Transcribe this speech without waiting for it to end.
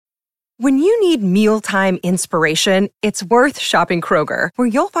When you need mealtime inspiration, it's worth shopping Kroger, where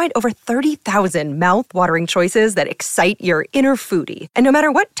you'll find over 30,000 mouth-watering choices that excite your inner foodie. And no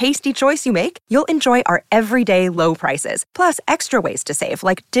matter what tasty choice you make, you'll enjoy our everyday low prices, plus extra ways to save,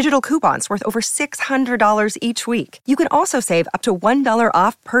 like digital coupons worth over $600 each week. You can also save up to $1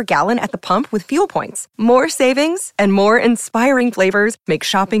 off per gallon at the pump with fuel points. More savings and more inspiring flavors make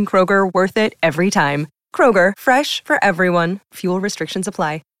shopping Kroger worth it every time. Kroger, fresh for everyone. Fuel restrictions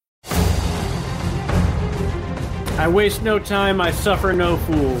apply. I waste no time, I suffer no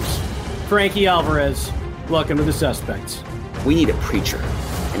fools. Frankie Alvarez, welcome to The Suspects. We need a preacher,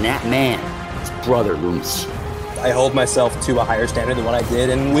 and that man is Brother Loomis. I hold myself to a higher standard than what I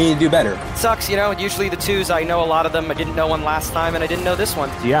did, and we need to do better. It sucks, usually the twos, I know a lot of them. I didn't know one last time, and I didn't know this one.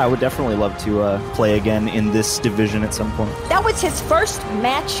 Yeah, I would definitely love to play again in this division at some point. That was his first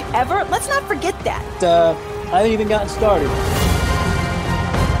match ever. Let's not forget that. I haven't even gotten started.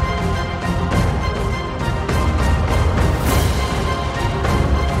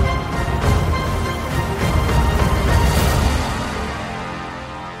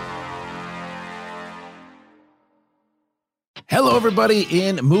 Hello, everybody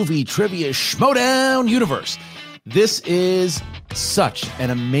in Movie Trivia Schmodown Universe. This is such an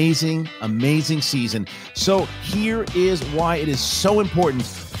amazing, amazing season. So here is why it is so important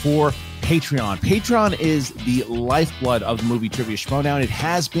for Patreon. Patreon is the lifeblood of the Movie Trivia Schmodown. It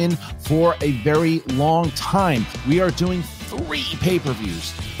has been for a very long time. We are doing 3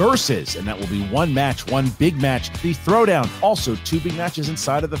 pay-per-views versus, and that will be one match, one big match, the Throwdown. Also 2 big matches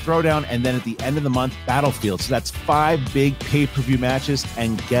inside of the Throwdown, and then at the end of the month, Battlefield. So that's 5 big pay-per-view matches.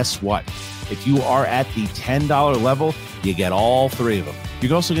 And guess what? If you are at the $10 level, you get all 3 of them.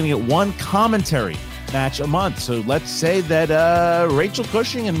 You're also going to get 1 commentary match a month. So let's say that Rachel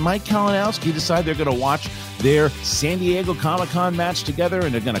Cushing and Mike Kalinowski decide they're going to watch their San Diego Comic-Con match together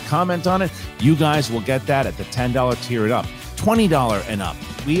and they're going to comment on it. You guys will get that at the $10 tier and up. $20 and up.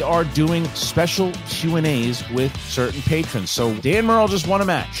 We are doing special Q&As with certain patrons. So Dan Murrell just won a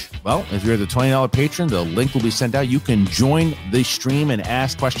match. Well, if you're the $20 patron, the link will be sent out. You can join the stream and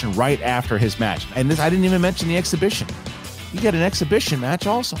ask question right after his match. And this, I didn't even mention the exhibition. You get an exhibition match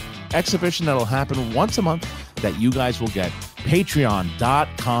also. Exhibition that'll happen once a month that you guys will get.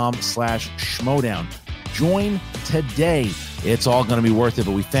 Patreon.com/Schmodown. Join today. It's all going to be worth it,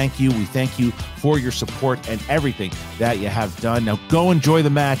 but we thank you. We thank you for your support and everything that you have done. Now go enjoy the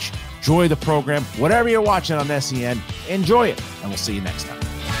match, enjoy the program, whatever you're watching on SEN, enjoy it, and we'll see you next time.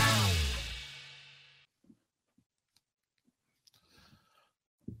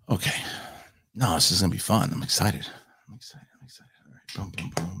 Okay. No, this is going to be fun. I'm excited. All right. Boom,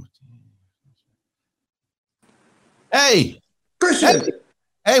 boom, boom. Hey. Christian.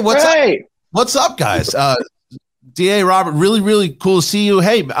 Hey, what's up? What's up, guys? DA Robert, really, really cool to see you.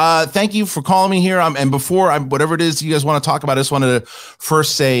 Hey, thank you for calling me here. And before whatever it is you guys want to talk about, I just wanted to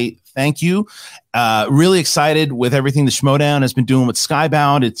first say thank you. Really excited with everything the Schmodown has been doing with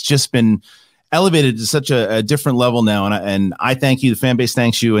Skybound. It's just been elevated to such a different level now. And I thank you. The fan base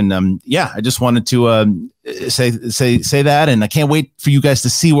thanks you. And I just wanted to say that. And I can't wait for you guys to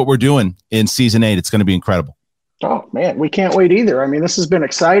see what we're doing in season 8. It's going to be incredible. Oh, man, we can't wait either. I mean, this has been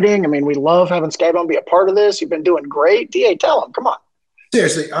exciting. I mean, we love having Skybound be a part of this. You've been doing great. DA, tell them. Come on.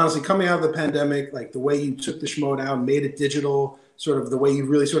 Seriously, honestly, coming out of the pandemic, like the way you took the Schmodown, made it digital, sort of the way you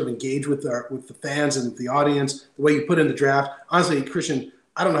really sort of engage with the fans and the audience, the way you put in the draft. Honestly, Christian,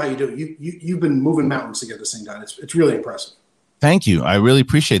 I don't know how you do it. You've been moving mountains to get this thing done. It's really impressive. Thank you. I really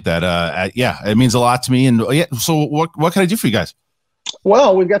appreciate that. It means a lot to me. And so what can I do for you guys?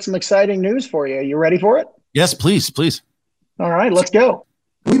 Well, we've got some exciting news for you. You ready for it? Yes, please. All right, let's go.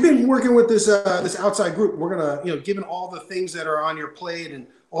 We've been working with this outside group. We're gonna, given all the things that are on your plate and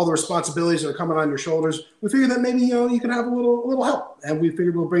all the responsibilities that are coming on your shoulders, we figured that maybe you can have a little help, and we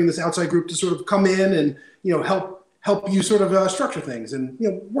figured we'll bring this outside group to sort of come in and help you sort of structure things and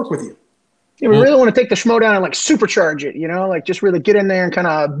work with you. Yeah, we really want to take the Schmodown and like supercharge it. Like just really get in there and kind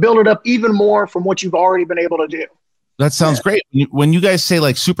of build it up even more from what you've already been able to do. That sounds great. When you guys say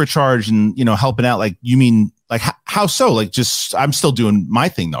like supercharge and helping out, like you mean like how so? Like just I'm still doing my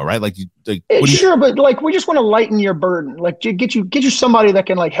thing though, right? But like we just want to lighten your burden. Like get you somebody that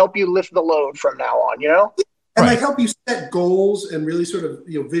can like help you lift the load from now on. And like help you set goals and really sort of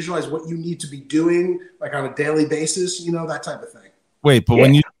visualize what you need to be doing like on a daily basis. That type of thing. Wait, but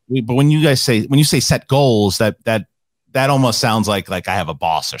when you say set goals, that almost sounds like I have a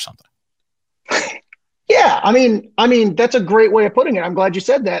boss or something. Yeah, I mean that's a great way of putting it. I'm glad you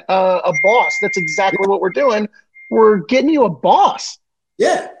said that. A boss. That's exactly what we're doing. We're getting you a boss.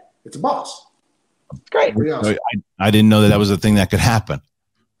 Yeah, it's a boss. Great. I didn't know that was a thing that could happen.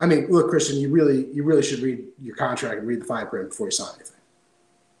 I mean, look, Christian, you really should read your contract and read the fine print before you sign anything.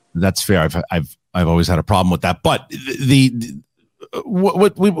 That's fair. I've always had a problem with that. But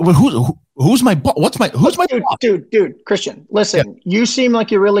who's my boss? Who's my boss? Dude, Christian, listen, You seem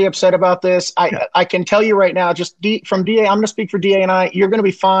like you're really upset about this. I can tell you right now, from DA, I'm going to speak for DA and I, you're going to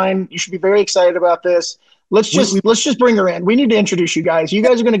be fine. You should be very excited about this. Let's just bring her in. We need to introduce you guys. You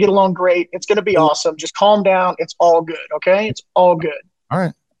guys are going to get along great. It's going to be awesome. Just calm down. It's all good. Okay. It's all good. All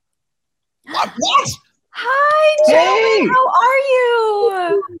right. What? Hi, Joey. How are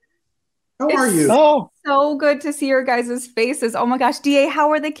you? How are you? Oh, so good to see your guys' faces. Oh my gosh, DA, how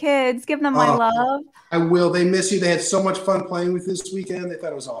are the kids? Give them my love. I will. They miss you. They had so much fun playing with this weekend. They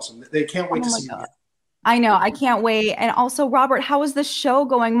thought it was awesome. They can't wait to see you again. I know. I can't wait. And also, Robert, how is the show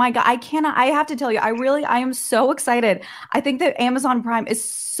going? My God, I have to tell you, I am so excited. I think that Amazon Prime is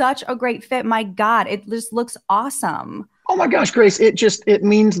such a great fit. My God, it just looks awesome. Oh my gosh, Grace, it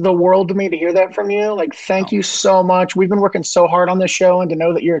means the world to me to hear that from you. Like, thank you so much. We've been working so hard on this show, and to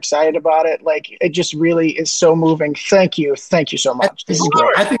know that you're excited about it, like, it just really is so moving. Thank you. Thank you so much. This is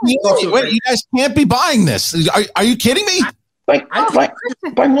great. I think wait, you guys can't be buying this. Are you kidding me?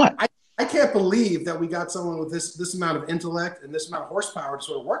 Buying what? I can't believe that we got someone with this amount of intellect and this amount of horsepower to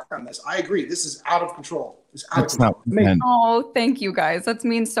sort of work on this. I agree. This is out of control. It's out of control. Oh, thank you guys. That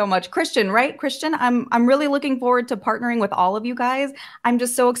means so much. Christian, right? Christian, I'm really looking forward to partnering with all of you guys. I'm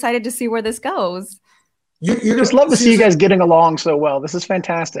just so excited to see where this goes. You're just love to see you guys getting along so well. This is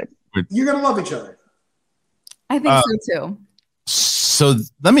fantastic. You're going to love each other. I think so too. So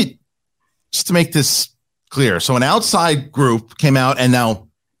let me, just to make this clear. So an outside group came out, and now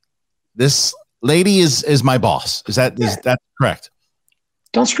this lady is my boss. Is that correct?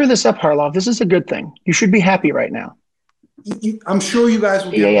 Don't screw this up, Harloff. This is a good thing. You should be happy right now. I'm sure you guys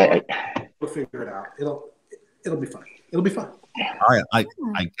will we'll figure it out. It'll be fun. It'll be fun. All right. I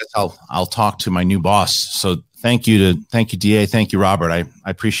guess I'll talk to my new boss. So thank you, DA. Thank you, Robert. I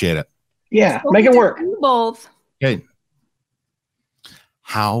appreciate it. Yeah, make it work. Both. Okay.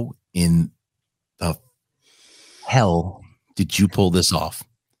 How in the hell did you pull this off?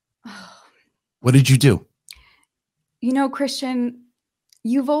 What did you do? You know, Christian,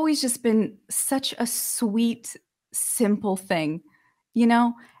 you've always just been such a sweet, simple thing, you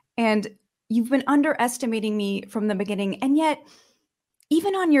know, and you've been underestimating me from the beginning. And yet,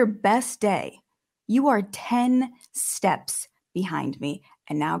 even on your best day, you are 10 steps behind me.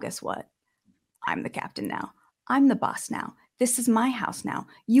 And now guess what? I'm the captain now. I'm the boss now. This is my house now.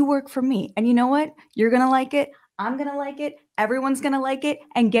 You work for me. And you know what? You're going to like it. I'm going to like it. Everyone's going to like it,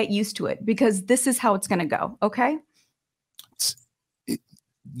 and get used to it, because this is how it's going to go. Okay.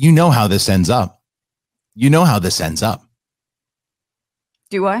 You know how this ends up. You know how this ends up.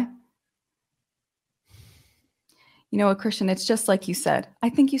 Do I? You know what, Christian? It's just like you said. I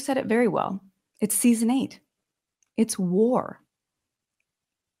think you said it very well. It's season 8. It's war.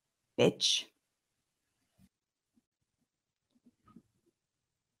 Bitch.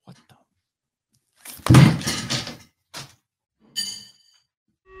 What the?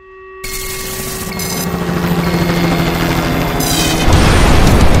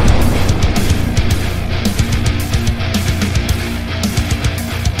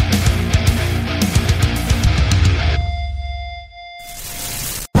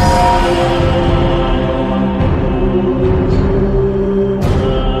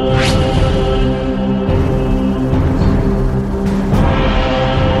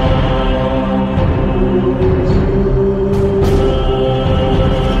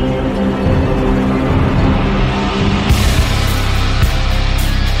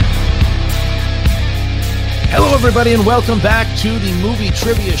 Everybody, and welcome back to the Movie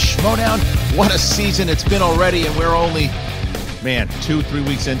Trivia Schmodown. What a season it's been already, and we're only, 2-3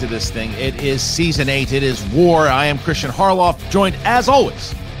 weeks into this thing. It is season 8. It is war. I am Christian Harloff, joined as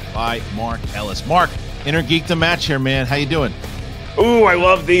always by Mark Ellis. Mark, Inner Geekdom match here, man. How you doing? Ooh, I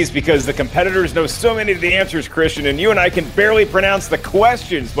love these because the competitors know so many of the answers, Christian, and you and I can barely pronounce the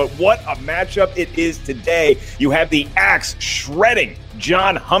questions, but what a matchup it is today. You have the axe shredding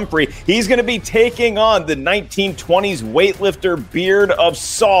John Humphrey. He's going to be taking on the 1920s weightlifter Beard of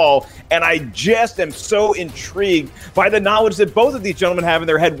Saul, and I just am so intrigued by the knowledge that both of these gentlemen have in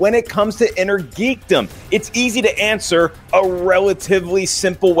their head when it comes to inner geekdom. It's easy to answer a relatively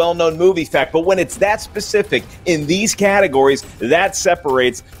simple, well-known movie fact, but when it's that specific in these categories, that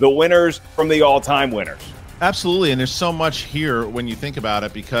separates the winners from the all-time winners. Absolutely, and there's so much here when you think about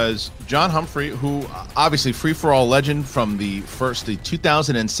it, because John Humphrey, who obviously free-for-all legend from the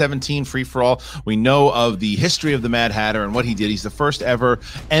 2017 free-for-all, we know of the history of the Mad Hatter and what he did. He's the first ever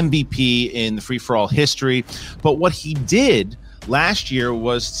MVP in the free-for-all history, but what he did last year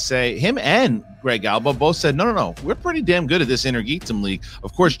was to say, him and Greg Alba both said, no, we're pretty damn good at this Inner Geekdom League.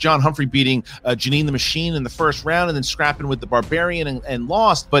 Of course, John Humphrey beating Janine the Machine in the first round and then scrapping with the Barbarian and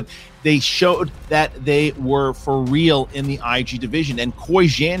lost, but they showed that they were for real in the IG division. And Coy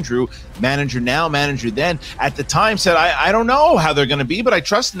Jandreau, manager now, manager then, at the time said, I don't know how they're going to be, but I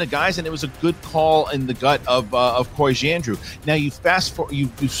trust in the guys, and it was a good call in the gut of Coy Jandreau. Now you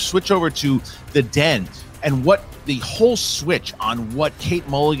you switch over to the Den, and what the whole switch on what Kate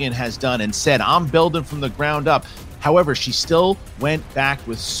Mulligan has done and said, I'm building from the ground up. However, she still went back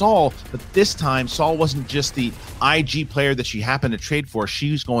with Saul, but this time Saul wasn't just the IG player that she happened to trade for.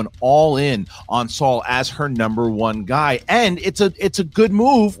 She was going all in on Saul as her number one guy. And it's a good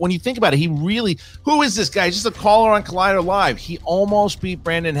move when you think about it. He really, who is this guy? He's just a caller on Collider Live. He almost beat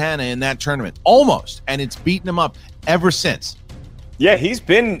Brandon Hanna in that tournament. Almost. And it's beaten him up ever since. Yeah, he's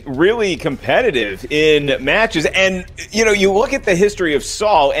been really competitive in matches. And, you look at the history of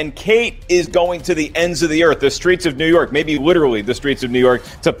Saul, and Kate is going to the ends of the earth, the streets of New York, maybe literally the streets of New York,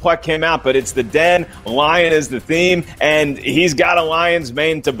 to pluck him out. But it's the Den, lion is the theme, and he's got a lion's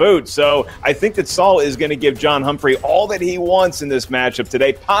mane to boot. So I think that Saul is going to give John Humphrey all that he wants in this matchup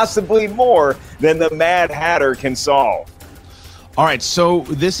today, possibly more than the Mad Hatter can solve. All right, so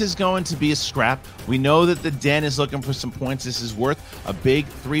this is going to be a scrap. We know that the Den is looking for some points. This is worth a big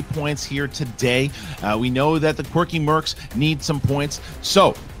 3 points here today. We know that the Quirky Mercs need some points.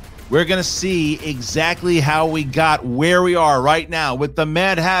 So we're going to see exactly how we got where we are right now with the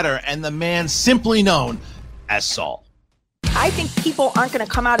Mad Hatter and the man simply known as Saul. I think people aren't going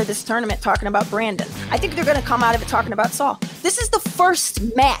to come out of this tournament talking about Brandon. I think they're going to come out of it talking about Saul. This is the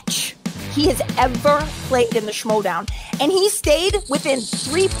first match he has ever played in the Schmodown, and he stayed within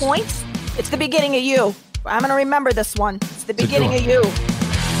 3 points. It's the beginning of you. I'm going to remember this one. It's the beginning of you.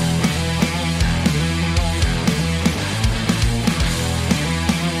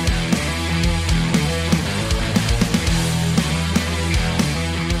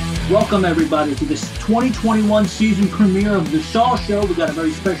 Welcome, everybody, to this 2021 season premiere of The Saul Show. We've got a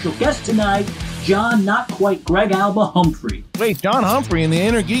very special guest tonight, John, not quite Greg Alba Humphrey. Wait, John Humphrey in the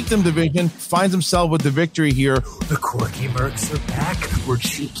Inner Geekdom division finds himself with the victory here. The Quirky Mercs are back. We're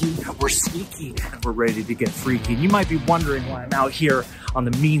cheeky, we're sneaky, and we're ready to get freaky. And you might be wondering why I'm out here on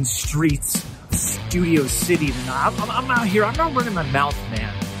the mean streets of Studio City tonight. I'm out here. I'm not running my mouth,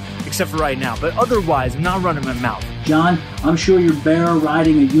 man. Except for right now. But otherwise, I'm not running my mouth. John, I'm sure your bear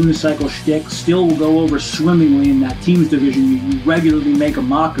riding a unicycle shtick still will go over swimmingly in that teams division you regularly make a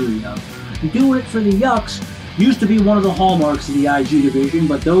mockery of. Doing it for the Yucks used to be one of the hallmarks of the IG division,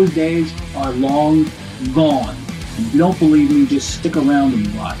 but those days are long gone. And if you don't believe me, just stick around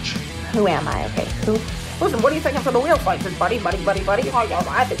and watch. Who am I? Okay, who? Listen, what are you thinking for the wheel fighters, buddy? Oh, yeah,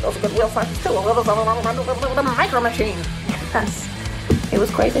 I think those are good wheel fighters, too. The Micro Machine. Yes. It was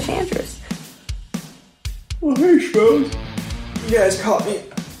quite the Chandrers. Well, hey, Schmoes. You guys caught me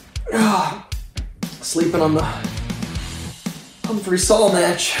sleeping on the Humphrey-Saul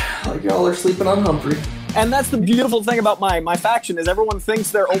match, like y'all are sleeping on Humphrey. And that's the beautiful thing about my faction is everyone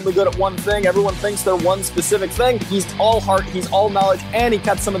thinks they're only good at one thing. Everyone thinks they're one specific thing. He's all heart, he's all knowledge, and he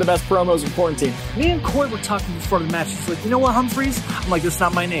cuts some of the best promos in quarantine. Me and Coy were talking before the match. He's like, you know what, Humphreys? I'm like, that's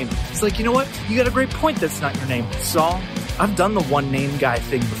not my name. He's like, you know what? You got a great point. That's not your name. Saul, I've done the one name guy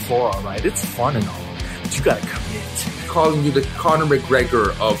thing before, all right? It's fun and all, but you got to commit. Calling you the Conor McGregor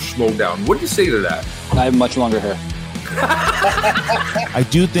of Schmodown. What do you say to that? I have much longer hair. I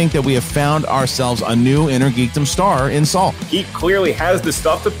do think that we have found ourselves a new Inner Geekdom star in Saul. He clearly has the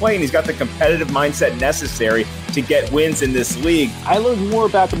stuff to play, and he's got the competitive mindset necessary to get wins in this league. I learned more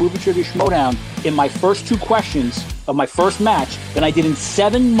about the Movie Trivia Schmodown in my first 2 questions of my first match than I did in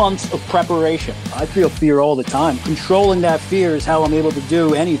 7 months of preparation. I feel fear all the time. Controlling that fear is how I'm able to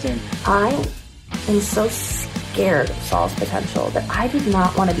do anything. I am so scared of Saul's potential that I did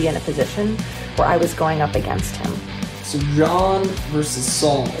not want to be in a position where I was going up against him. So John versus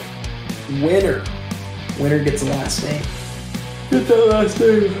Saul. Winner gets a last name. Get that last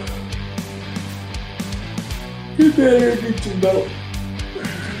name. Get that Inner Geekdom belt.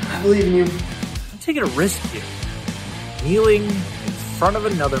 I believe in you. I'm taking a risk here. Kneeling in front of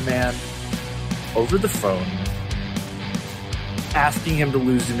another man over the phone, asking him to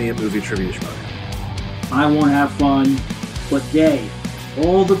lose to me at Movie Trivia Schmodown. I won't have fun, but they,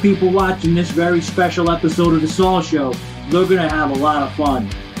 all the people watching this very special episode of The Saul Show, they're going to have a lot of fun.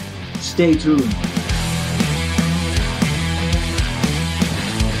 Stay tuned.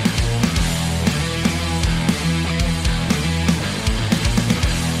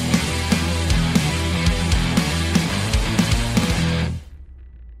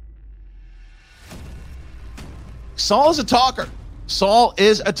 Saul is a talker. Saul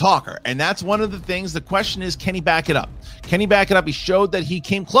is a talker, and that's one of the things. The question is, can he back it up? Can he back it up? He showed that he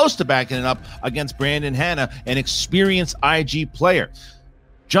came close to backing it up against Brandon Hanna, an experienced IG player.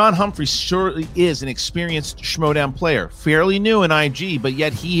 John Humphrey surely is an experienced Schmodown player, fairly new in IG, but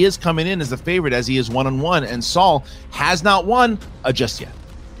yet he is coming in as a favorite as he is one-on-one, and Saul has not won just yet.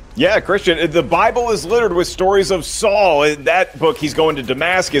 Yeah, Christian, the Bible is littered with stories of Saul. In that book, he's going to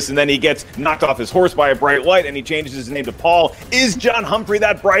Damascus, and then he gets knocked off his horse by a bright light, and he changes his name to Paul. Is John Humphrey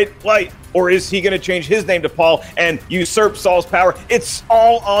that bright light, or is he going to change his name to Paul and usurp Saul's power? It's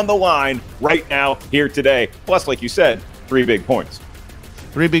all on the line right now, here today. Plus, like you said, 3 big points.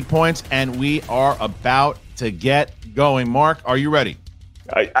 3 big points, and we are about to get going. Mark, are you ready?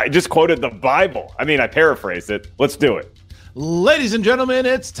 I just quoted the Bible. I mean, I paraphrased it. Let's do it. Ladies and gentlemen,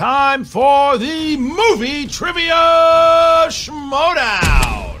 it's time for the Movie Trivia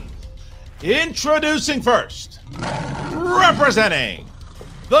Schmodown. Introducing first, representing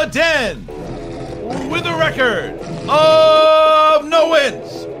the Den with a record of no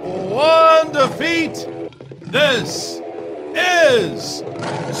wins, 1 defeat, this is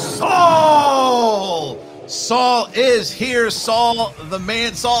Saul. Saul is here. Saul, the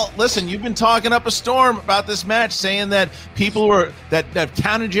man. Saul, listen, you've been talking up a storm about this match, saying that people were that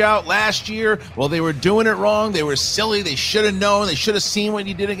counted you out last year. Well, they were doing it wrong. They were silly. They should have known. They should have seen what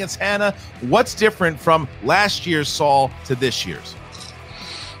you did against Hanna. What's different from last year's Saul to this year's?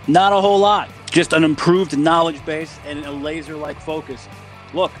 Not a whole lot. Just an improved knowledge base and a laser-like focus.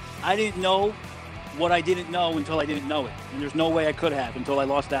 Look, I didn't know what I didn't know until I didn't know it. And there's no way I could have until I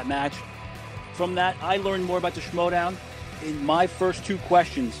lost that match. From that, I learned more about the Schmodown in my first 2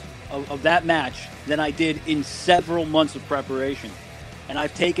 questions of that match than I did in several months of preparation. And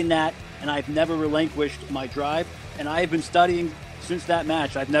I've taken that, and I've never relinquished my drive. And I have been studying since that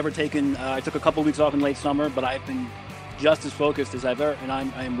match. I've never taken, I took a couple weeks off in late summer, but I've been just as focused as ever, and I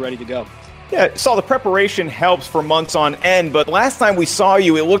am ready to go. Yeah, Saul, the preparation helps for months on end, but last time we saw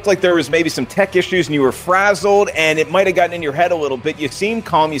you, it looked like there was maybe some tech issues and you were frazzled, and it might have gotten in your head a little bit. You seemed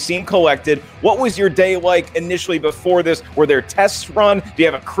calm, you seemed collected. What was your day like initially before this? Were there tests run? Do you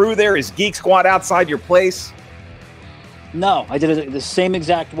have a crew there? Is Geek Squad outside your place? No, I did it the same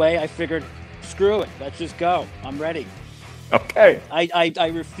exact way. I figured, screw it, let's just go. I'm ready. Okay.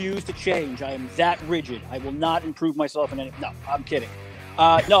 I refuse to change. I am that rigid. I will not improve myself in any... No, I'm kidding.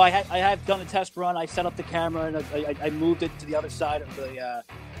 No, I have done a test run. I set up the camera and I moved it to the other side of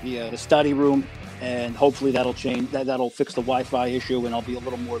the study room, and hopefully that'll change. That'll fix the Wi-Fi issue, and I'll be a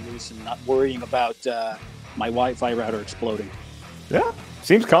little more loose and not worrying about my Wi-Fi router exploding. Yeah,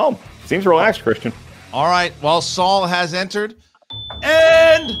 seems calm. Seems relaxed, Christian. All right. Well, Saul has entered,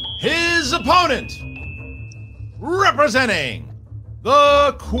 and his opponent, representing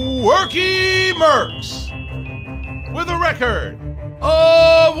the Quirky Mercs, with a record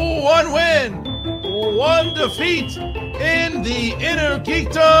of 1 win, 1 defeat in the Inner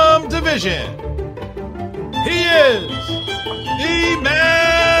Geekdom division. He is the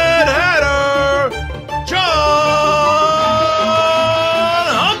Mad Hatter, John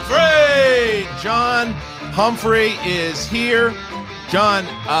Humphrey. John Humphrey is here. John,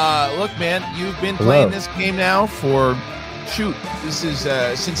 look, man, you've been playing this game now for, this is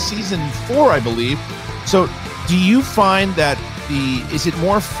since season 4, I believe. So do you find that is it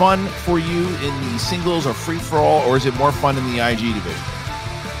more fun for you in the singles or free-for-all, or is it more fun in the IG division?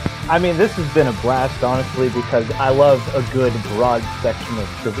 I mean, this has been a blast, honestly, because I love a good broad section of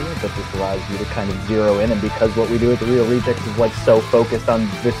trivia that just allows you to kind of zero in, and because what we do at the Real Rejects is like so focused on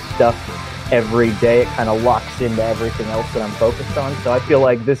this stuff every day, it kind of locks into everything else that I'm focused on. So I feel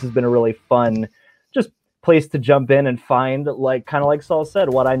like this has been a really fun just place to jump in and find, like, kind of like Saul said,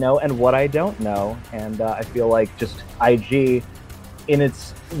 what I know and what I don't know. And I feel like just IG in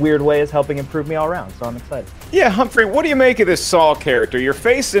its weird way is helping improve me all around, so I'm excited. Yeah, Humphrey, what do you make of this Saul character? You're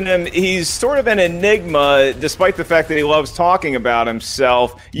facing him, he's sort of an enigma, despite the fact that he loves talking about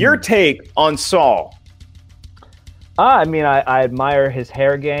himself. Your take on Saul? I mean, I admire his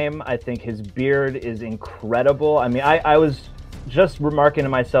hair game. I think his beard is incredible. I mean, I was just remarking to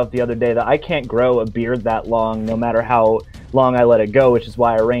myself the other day that I can't grow a beard that long, no matter how long I let it go, which is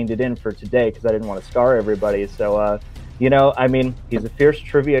why I reined it in for today, because I didn't want to scar everybody. So, you know, I mean, he's a fierce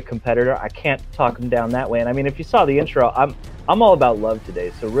trivia competitor. I can't talk him down that way. And I mean, if you saw the intro, I'm all about love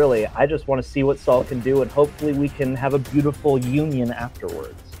today. So really, I just want to see what Saul can do, and hopefully we can have a beautiful union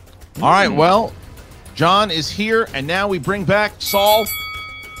afterwards. All right, well, John is here, and now we bring back Saul.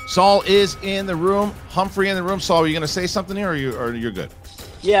 Saul is in the room. Humphrey in the room. Saul, are you going to say something here, or you're good?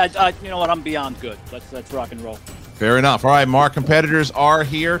 Yeah, you know what? I'm beyond good. Let's rock and roll. Fair enough. All right, Mark, competitors are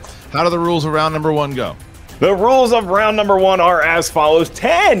here. How do the rules of round number 1 go? The rules of round number 1 are as follows.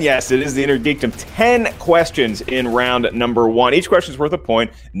 10, yes, it is the Inner Geekdom. 10 questions in round number 1. Each question is worth a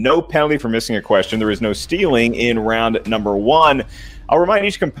point. No penalty for missing a question. There is no stealing in round number 1. I'll remind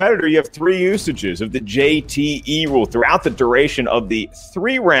each competitor you have 3 usages of the JTE rule throughout the duration of the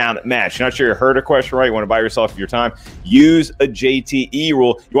 3-round match. Not sure you heard a question right. You want to buy yourself your time. Use a JTE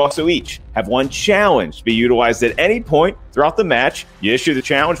rule. You also each have 1 challenge to be utilized at any point throughout the match. You issue the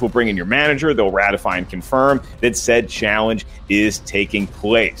challenge. We'll bring in your manager. They'll ratify and confirm that said challenge is taking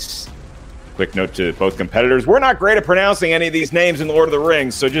place. Quick note to both competitors. We're not great at pronouncing any of these names in Lord of the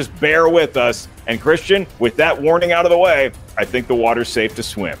Rings, so just bear with us. And Christian, with that warning out of the way, I think the water's safe to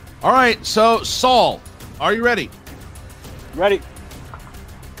swim. All right, so Saul, are you ready? Ready.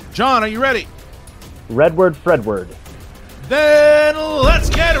 John, are you ready? Redward Fredward. Then let's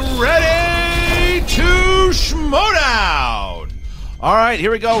get ready to Schmodown. All right,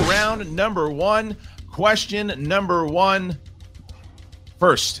 here we go. Round number 1. Question number 1.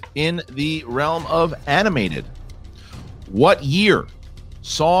 First, in the realm of animated, what year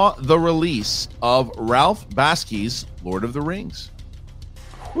saw the release of Ralph Bakski's Lord of the Rings?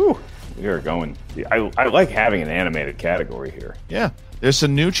 Whew, we are going. I like having an animated category here. Yeah, there's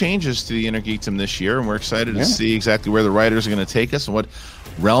some new changes to the Inner Geekdom this year, and we're excited to see exactly where the writers are going to take us and what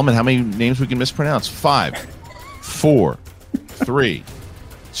realm and how many names we can mispronounce. 5, 4, 3,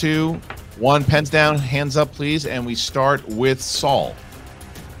 2, 1. Pens down, hands up, please, and we start with Saul.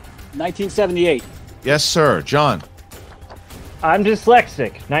 1978. Yes, sir. John. I'm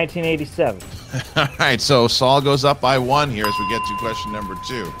dyslexic. 1987. All right, so Saul goes up by 1 here as we get to question number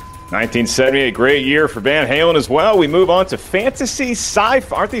 2. 1978, great year for Van Halen as well. We move on to fantasy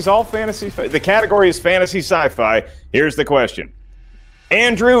sci-fi. Aren't these all fantasy? The category is fantasy sci-fi. Here's the question.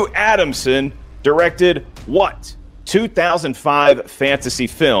 Andrew Adamson directed what 2005 fantasy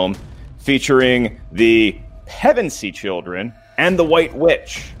film featuring the Pevensey children and the White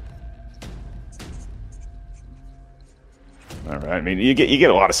Witch? All right. I mean, you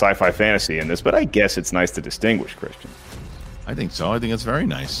get a lot of sci-fi fantasy in this, but I guess it's nice to distinguish, Christian. I think so. I think it's very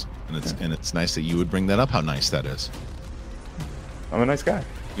nice, and it's nice that you would bring that up. How nice that is. I'm a nice guy.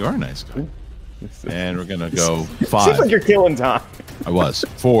 You are a nice guy. And we're gonna go 5. Seems like you're killing time. I was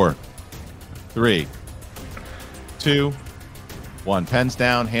 4, 3, 2, 1. Pens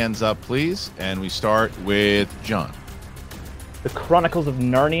down, hands up, please, and we start with John. The Chronicles of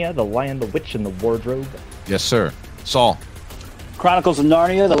Narnia, The Lion, the Witch, and the Wardrobe. Yes, sir. Saul. Chronicles of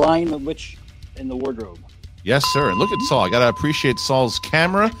Narnia, The Lion, the Witch, and the Wardrobe. Yes, sir. And look at Saul. I got to appreciate Saul's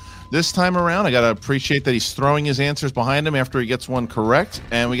camera this time around. I got to appreciate that he's throwing his answers behind him after he gets one correct.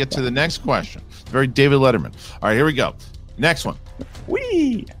 And we get to the next question. It's very David Letterman. All right, here we go. Next one.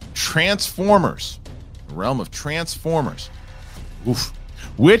 Whee! Transformers. The realm of Transformers. Oof.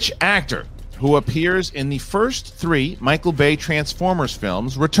 Which actor who appears in the first 3 Michael Bay Transformers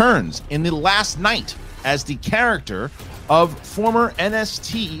films returns in The Last Night as the character of former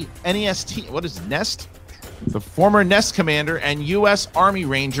NEST, what is NEST? The former NEST commander and U.S. Army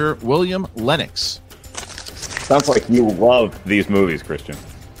Ranger William Lennox. Sounds like you love these movies, Christian.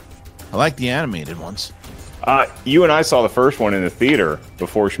 I like the animated ones. You and I saw the first one in the theater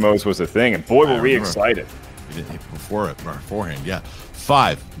before Schmoes was a thing, and boy, were we excited. Beforehand, yeah.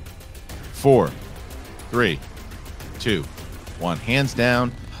 5, 4, 3, 2, 1. Hands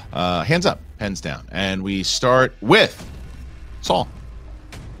down. Hands up. Pens down. And we start with Saul.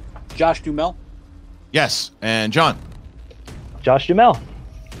 Josh Duhamel. Yes. And John. Josh Duhamel.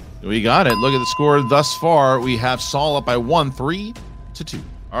 We got it. Look at the score thus far. We have Saul up by 1, 3-2.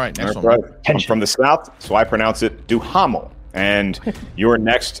 All right, next one. Right. I'm from the South, so I pronounce it Duhamel. And your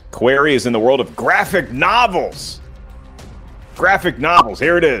next query is in the world of graphic novels. Graphic novels.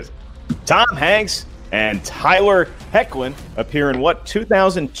 Here it is. Tom Hanks and Tyler Hoechlin appear in what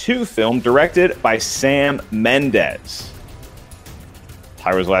 2002 film directed by Sam Mendes?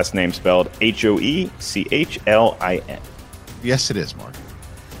 Tyler's last name spelled Hoechlin. Yes, it is, Mark.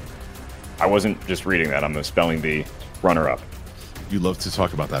 I wasn't just reading that. I'm spelling the runner-up. You love to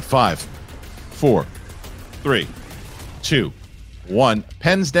talk about that. 5, 4, 3, 2, 1.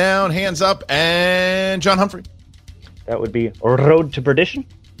 Pens down, hands up, and John Humphrey. That would be Road to Perdition.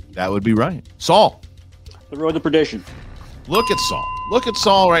 That would be right. Saul. The Road to Perdition. Look at Saul. Look at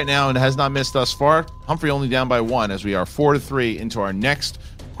Saul right now and has not missed thus far. Humphrey only down by 1 as we are 4-3 into our next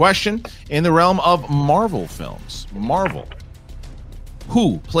question in the realm of Marvel films. Marvel.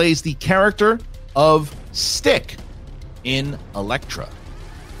 Who plays the character of Stick in Elektra?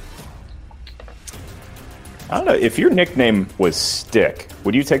 I don't know. If your nickname was Stick,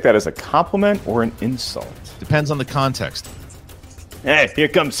 would you take that as a compliment or an insult? Depends on the context. Hey, here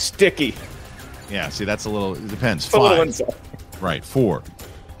comes Sticky. Yeah, see, that's a little, it depends. It's a little 5. inside. Right, 4,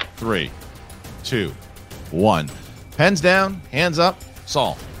 3, 2, 1. Pens down, hands up.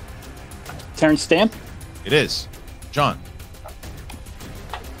 Saul. Terrence Stamp? It is. John.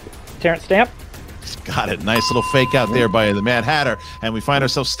 Terrence Stamp. Got it. Nice little fake out there by the Mad Hatter. And we find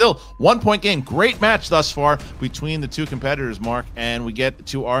ourselves still 1-point game. Great match thus far between the two competitors, Mark. And we get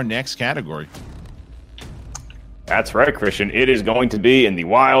to our next category. That's right, Christian. It is going to be in the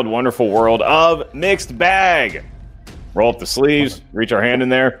wild, wonderful world of mixed bag. Roll up the sleeves, reach our hand in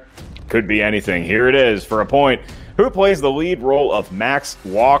there. Could be anything. Here it is for a point. Who plays the lead role of Max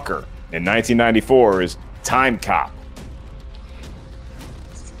Walker in 1994's Time Cop?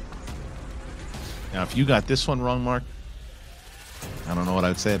 Now, if you got this one wrong, Mark, I don't know what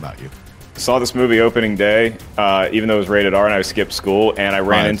I'd say about you. Saw this movie opening day, even though it was rated R, and I skipped school, and I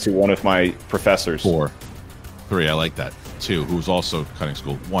ran 5. into one of my professors. 4, 3, I like that. 2, who's also cutting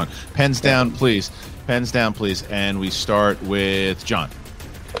school. 1. Pens down, please. Pens down, please. And we start with John.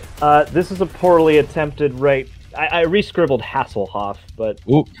 This is a poorly attempted right. I re-scribbled Hasselhoff, but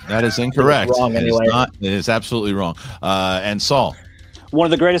Ooh, that is incorrect. Wrong anyway. It is absolutely wrong. And Saul. One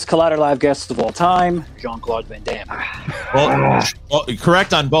of the greatest Collider Live guests of all time, Jean-Claude Van Damme. Well,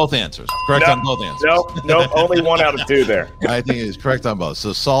 correct on both answers. Correct on both answers. Nope. Only 1 out of 2 there. I think it is correct on both.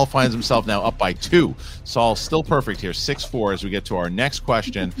 So Saul finds himself now up by 2. Saul still perfect here, 6-4 as we get to our next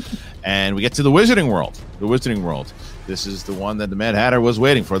question. And we get to the Wizarding World. The Wizarding World. This is the one that the Mad Hatter was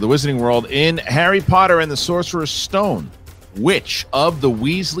waiting for. The Wizarding World in Harry Potter and the Sorcerer's Stone. Which of the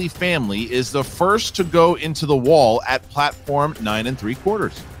Weasley family is the first to go into the wall at platform 9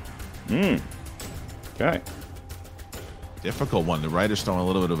 3/4? Okay. Difficult one. The writers throwing a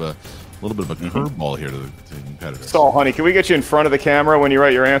little bit of a curveball here to the competitors. Saul, honey, can we get you in front of the camera when you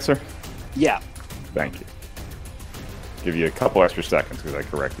write your answer? Yeah. Thank you. Give you a couple extra seconds because I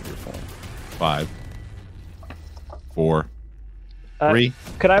corrected your form. 5, 4, 3.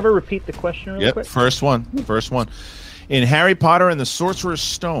 Could I ever repeat the question really quick? First one. In Harry Potter and the Sorcerer's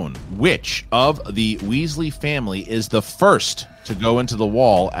Stone, which of the Weasley family is the first to go into the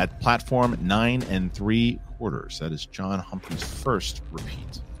wall at platform 9 3/4? That is John Humphrey's first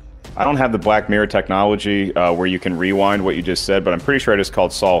repeat. I don't have the Black Mirror technology where you can rewind what you just said, but I'm pretty sure I just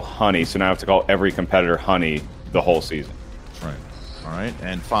called Saul Honey, so now I have to call every competitor Honey the whole season. That's right. All right,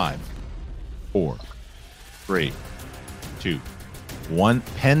 and 5, 4, 3, 2, 1.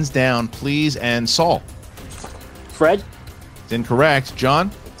 Pens down, please, and Saul. Fred? It's incorrect.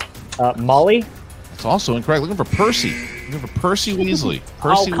 John? Molly? It's also incorrect. Looking for Percy. Looking for Percy Weasley.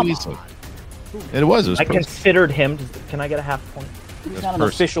 Percy Weasley. It was I Percy. considered him. Can I get a half point? He's not an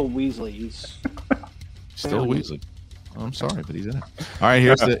official Weasley. He's still Weasley. Oh, I'm sorry, but he's in it. All right,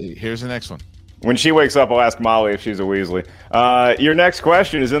 here's the next one. When she wakes up, I'll ask Molly if she's a Weasley. Your next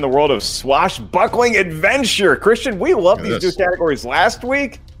question is in the world of swashbuckling adventure. Christian, we loved these 2 categories last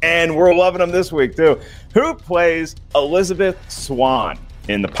week, and we're loving them this week, too. Who plays Elizabeth Swann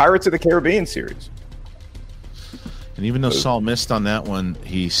in the Pirates of the Caribbean series? And even though Saul missed on that one,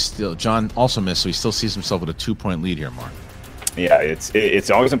 John also missed, so he still sees himself with a 2-point lead here, Mark. Yeah,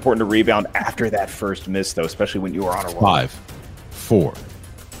 it's always important to rebound after that first miss, though, especially when you are on a roll. 5, 4,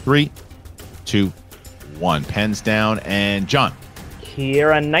 3, 2, 1. Pens down, and John.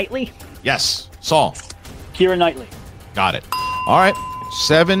 Keira Knightley? Yes. Saul. Keira Knightley. Got it. All right.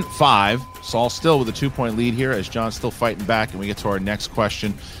 7-5. Saul still with a 2-point lead here as John's still fighting back, and we get to our next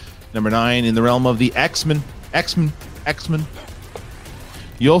question. Number 9, in the realm of the X-Men.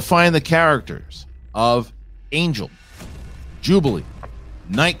 You'll find the characters of Angel, Jubilee,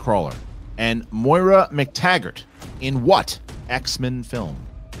 Nightcrawler, and Moira McTaggart in what X-Men film?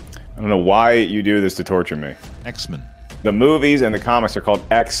 I don't know why you do this to torture me. X-Men. The movies and the comics are called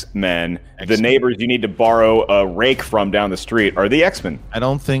X-Men. The neighbors you need to borrow a rake from down the street are the X-Men. I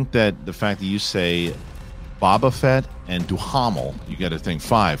don't think that the fact that you say Boba Fett and Duhamel, you got to think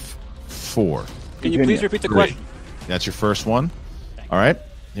 5, 4. Can you please repeat the 3. question? That's your first one? All right,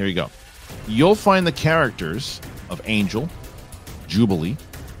 here you go. You'll find the characters of Angel, Jubilee,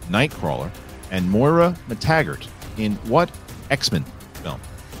 Nightcrawler, and Moira McTaggart in what X-Men film?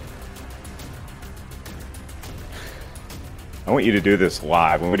 I want you to do this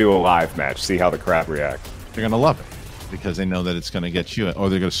live. When we do a live match, see how the crowd reacts. They're going to love it because they know that it's going to get you, or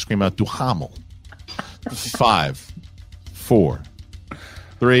they're going to scream out Duhamel. 5, 4,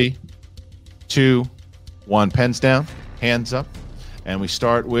 3, 2, 1. Pens down, hands up, and we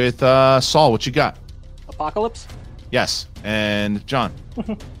start with Saul. What you got? Apocalypse? Yes, and John.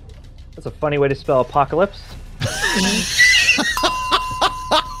 That's a funny way to spell apocalypse.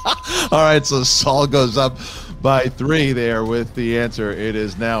 All right, so Saul goes up by 3 there with the answer. It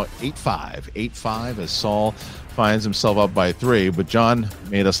is now 8-5. 8-5 as Saul finds himself up by 3. But John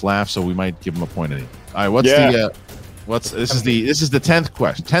made us laugh, so we might give him a point anyway. All right, this is the 10th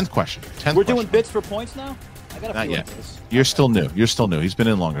question. 10th question. We're doing bits for points now? I got Not yet. You're still new. He's been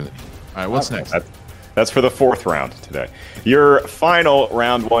in longer than you. All right, what's next? That's for the 4th round today. Your final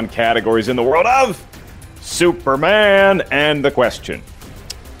round 1 categories in the world of Superman. And the question: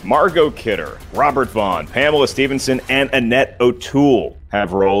 Margot Kidder, Robert Vaughn, Pamela Stevenson, and Annette O'Toole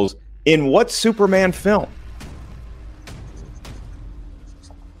have roles in what Superman film?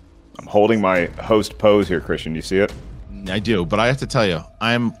 I'm holding my host pose here, Christian. You see it? I do, but I have to tell you,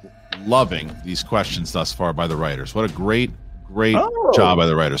 I'm loving these questions thus far by the writers. What a great job by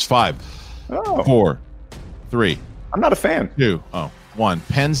the writers. 5, 4, 3. I'm not a fan. 2, 1.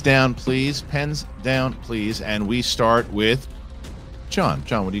 Pens down, please. Pens down, please. And we start with John.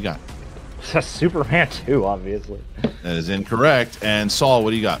 John, what do you got? Superman 2, obviously. That is incorrect. And Saul,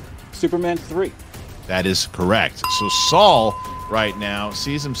 what do you got? Superman 3. That is correct. So Saul right now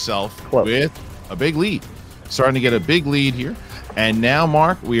sees himself with a big lead. Starting to get a big lead here. And now,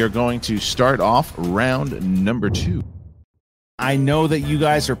 Mark, we are going to start off round number 2. I know that you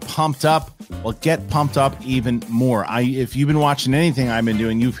guys are pumped up. Well, get pumped up even more. If you've been watching anything I've been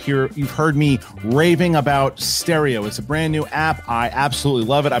doing, you've heard me raving about Stereo. It's a brand new app. I absolutely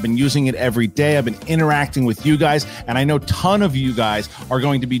love it. I've been using it every day. I've been interacting with you guys, and I know a ton of you guys are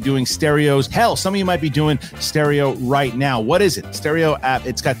going to be doing Stereos. Hell, some of you might be doing Stereo right now. What is it? Stereo app.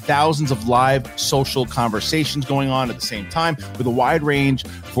 It's got thousands of live social conversations going on at the same time with a wide range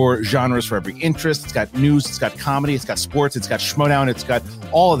for genres for every interest. It's got news. It's got comedy. It's got sports. It's got Schmodown. It's got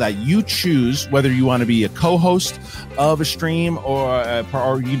all of that. You choose whether you want to be a co-host of a stream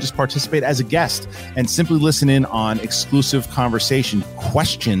or you just participate as a guest and simply listen in on exclusive conversation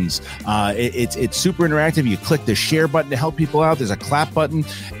questions. It's super interactive. You click the share button to help people out. There's a clap button,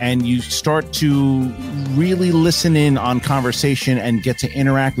 and you start to really listen in on conversation and get to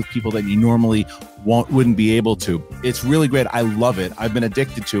interact with people that you normally wouldn't be able to. It's really great. I love it. I've been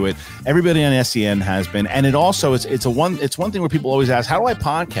addicted to it. Everybody on SEN has been, and it also it's one thing where people always ask, how do I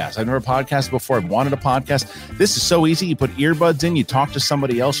podcast? I've never podcasted before. I've wanted a podcast. This is so easy. You put earbuds in, you talk to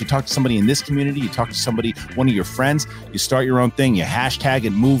somebody else, you talk to somebody in this community, you talk to somebody, one of your friends, you start your own thing, you hashtag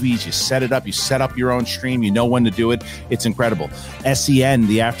it movies, you set it up, you set up your own stream, you know when to do it. It's incredible. SEN,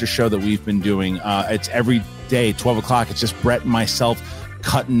 the after show that we've been doing, it's every day, 12 o'clock. It's just Brett and myself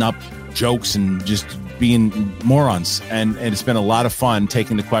cutting up jokes and just being morons, and it's been a lot of fun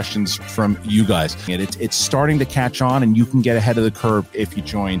taking the questions from you guys. And it's starting to catch on, and you can get ahead of the curve if you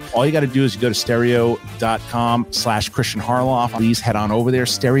join. All you got to do is you go to stereo.com/Christian Harloff. Please head on over there,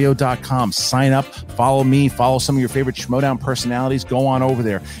 stereo.com. Sign up, follow me, follow some of your favorite Schmodown personalities. Go on over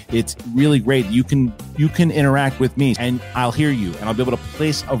there. It's really great. You can interact with me, and I'll hear you, and I'll be able to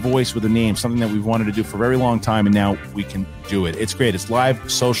place a voice with a name, something that we've wanted to do for a very long time, and now we can do it. It's great. It's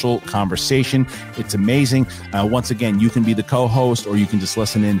live social conversation. It's amazing. Once again, you can be the co-host, or you can just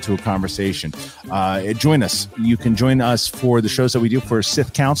listen in to a conversation. Join us. You can join us for the shows that we do for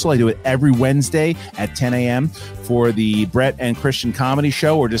Sith Council. I do it every Wednesday at 10 a.m. for the Brett and Christian Comedy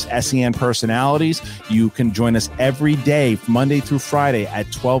Show, or just SEN personalities. You can join us every day, Monday through Friday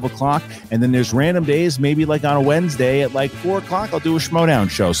at 12 o'clock. And then there's random days, maybe like on a Wednesday at like 4 o'clock, I'll do a Schmodown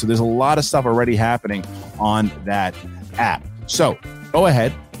show. So there's a lot of stuff already happening on that app. So go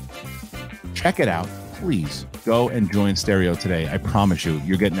ahead, check it out. Please go and join Stereo today. I promise you,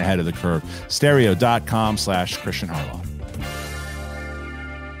 you're getting ahead of the curve. Stereo.com/Christian Harloff.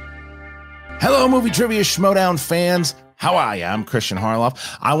 Hello, Movie Trivia Schmodown fans. How are you? I'm Christian Harloff.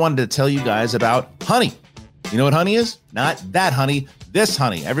 I wanted to tell you guys about Honey. You know what Honey is? Not that Honey, this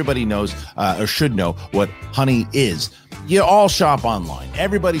Honey. Everybody knows or should know what Honey is. You all shop online.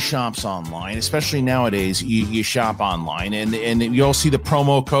 Everybody shops online, especially nowadays. You shop online, and you all see the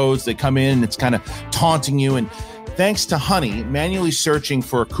promo codes. They come in, and it's kind of taunting you. And thanks to Honey, manually searching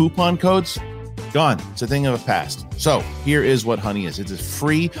for coupon codes, gone. It's a thing of the past. So here is what Honey is. It's a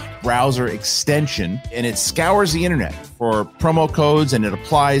free browser extension, and it scours the internet for promo codes, and it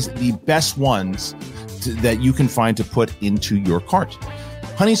applies the best ones that you can find to put into your cart.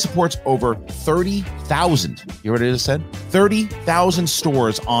 Honey supports over 30,000. You hear what it is said? 30,000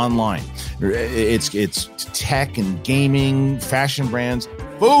 stores online. It's tech and gaming, fashion brands,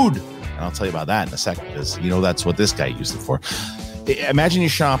 food. And I'll tell you about that in a second, because you know that's what this guy used it for. Imagine you're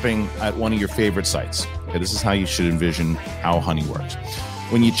shopping at one of your favorite sites. Okay, this is how you should envision how Honey works.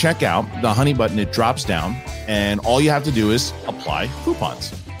 When you check out, the Honey button, it drops down, and all you have to do is apply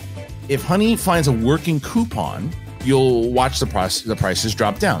coupons. If Honey finds a working coupon, you'll watch the prices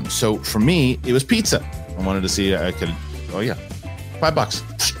drop down. So for me, it was pizza. I wanted to see I could. Oh yeah,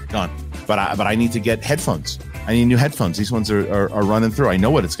 $5 gone. But I need to get headphones. I need new headphones. These ones are running through. I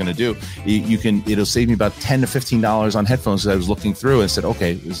know what it's going to do. It'll save me about $10 to $15 on headphones. I was looking through and said,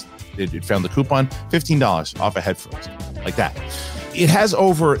 okay, it found the coupon, $15 off of headphones, like that. It has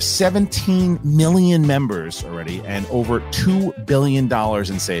over 17 million members already and over $2 billion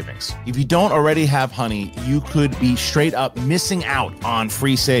in savings. If you don't already have Honey, you could be straight up missing out on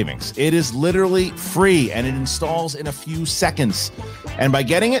free savings. It is literally free and it installs in a few seconds. And by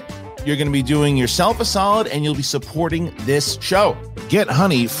getting it, you're going to be doing yourself a solid and you'll be supporting this show. Get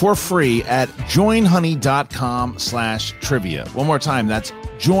Honey for free at joinhoney.com/trivia. One more time, that's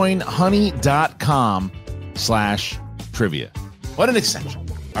joinhoney.com/trivia. What an extension.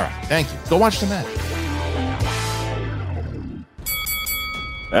 All right, thank you. Go watch the match.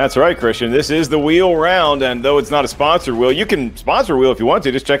 That's right, Christian. This is the wheel round, and though it's not a sponsor wheel, you can sponsor a wheel if you want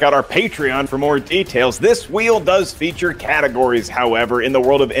to. Just check out our Patreon for more details. This wheel does feature categories, however, in the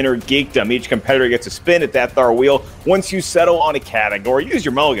world of Inner Geekdom. Each competitor gets a spin at that Thar wheel. Once you settle on a category, use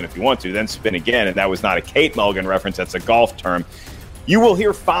your mulligan if you want to, then spin again. And that was not a Kate Mulligan reference, that's a golf term. You will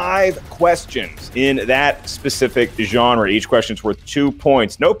hear 5 questions in that specific genre. Each question's worth 2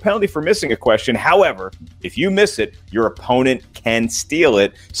 points. No penalty for missing a question. However, if you miss it, your opponent can steal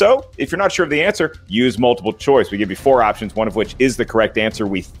it. So if you're not sure of the answer, use multiple choice. We give you 4 options, one of which is the correct answer,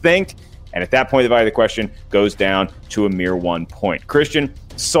 we think. And at that point, the value of the question goes down to a mere 1 point. Christian,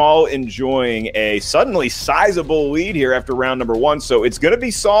 Saul enjoying a suddenly sizable lead here after round number 1. So it's going to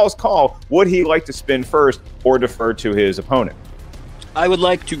be Saul's call. Would he like to spin first or defer to his opponent? I would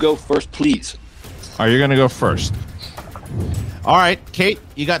like to go first, please. Are you going to go first? All right, Kate,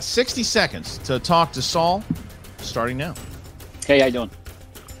 you got 60 seconds to talk to Saul, starting now. Hey, how you doing?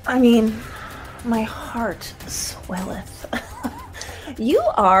 I mean, my heart swelleth. You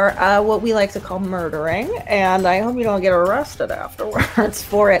are what we like to call murdering, and I hope you don't get arrested afterwards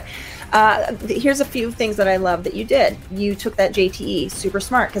for it. Here's a few things that I love that you did. You took that JTE, super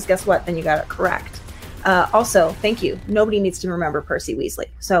smart, because guess what? Then you got it correct. Also, thank you. Nobody needs to remember Percy Weasley.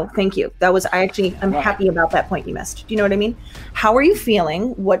 So thank you. I'm happy about that point you missed. Do you know what I mean? How are you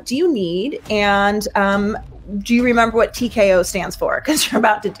feeling? What do you need? And do you remember what TKO stands for? Because you're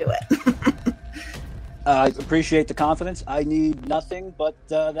about to do it. I appreciate the confidence. I need nothing but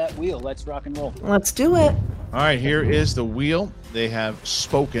that wheel. Let's rock and roll. Let's do it. All right, here is the wheel. They have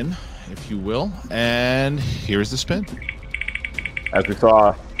spoken, if you will. And here's the spin. As we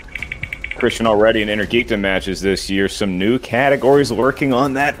saw Christian already in Inner Geekdom matches this year, some new categories lurking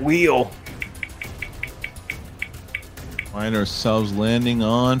on that wheel. Find ourselves landing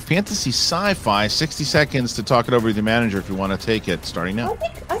on fantasy sci-fi. 60 seconds to talk it over with your manager if you want to take it, starting now.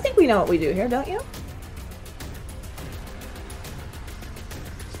 I think we know what we do here, don't you?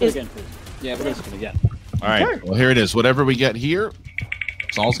 Again, please. Yeah, we're going to spin again. All right, sure. Well, here it is. Whatever we get here,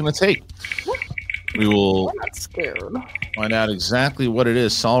 Saul's going to take. We will I'm not scared. Find out exactly what it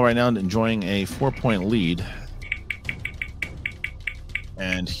is. Saul right now enjoying a 4-point lead.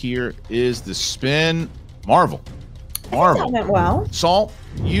 And here is the spin. Marvel. That went well. Saul,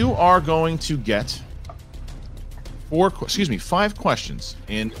 you are going to get 5 questions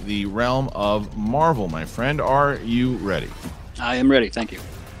in the realm of Marvel, my friend. Are you ready? I am ready. Thank you.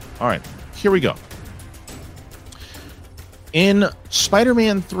 All right, here we go. In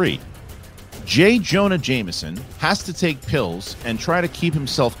Spider-Man 3, J. Jonah Jameson has to take pills and try to keep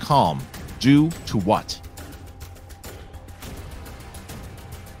himself calm due to what?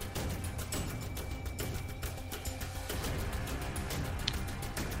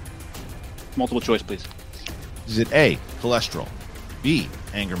 Multiple choice, please. Is it A, cholesterol, B,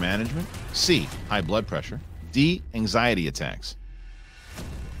 anger management, C, high blood pressure, D, anxiety attacks?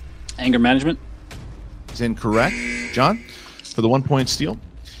 Anger management. Is incorrect. John, for the 1-point steal.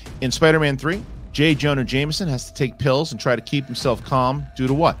 In Spider-Man 3, J. Jonah Jameson has to take pills and try to keep himself calm due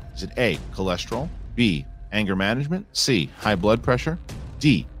to what? Is it A, cholesterol, B, anger management, C, high blood pressure,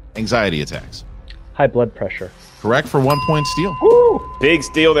 D, anxiety attacks? High blood pressure. Correct for 1-point steal. Woo! Big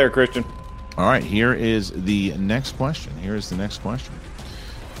steal there, Christian. All right, here is the next question.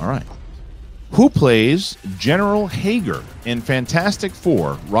 All right. Who plays General Hager in Fantastic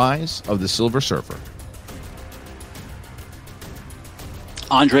Four, Rise of the Silver Surfer?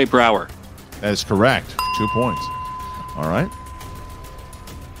 Andre Braugher. That is correct. 2 points. All right.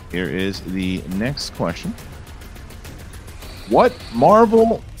 Here is the next question. What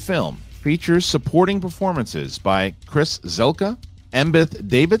Marvel film features supporting performances by Chris Zelka, Embeth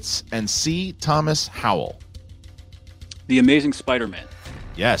Davidtz, and C. Thomas Howell? The Amazing Spider-Man.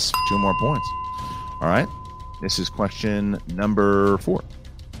 Yes, 2 more points. All right. This is question number 4.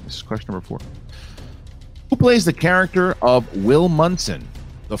 plays the character of Will Munson,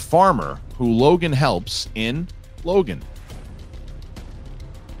 the farmer who Logan helps in Logan?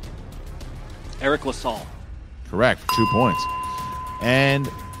 Eric LaSalle. Correct. 2 points. And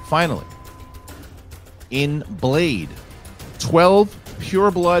finally, in Blade, 12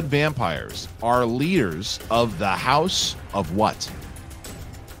 pureblood vampires are leaders of the House of what?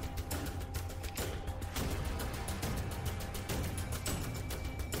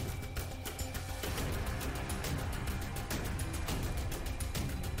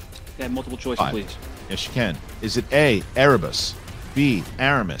 Multiple choices, please. Yes, you can. Is it A, Erebus, B,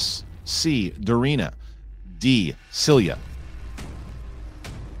 Aramis, C, Dorina, D, Cilia?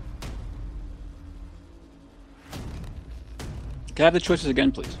 Can I have the choices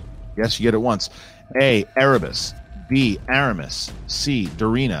again, please? Yes, you get it once. A, Erebus, B, Aramis, C,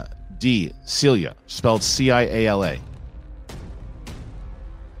 Dorina, D, Cilia, spelled C-I-A-L-A.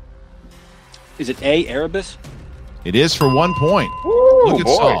 Is it A, Erebus? It is for 1 point. Ooh, Look at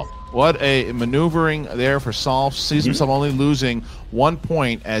boy. Saul. What a maneuvering there for Saul. Sees himself only losing 1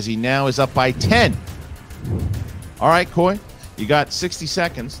 point as he now is up by 10. All right, Coy, you got 60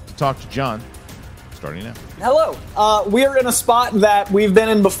 seconds to talk to John. Starting now. Hello. We are in a spot that we've been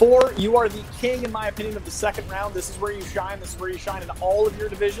in before. You are the king, in my opinion, of the second round. This is where you shine. This is where you shine in all of your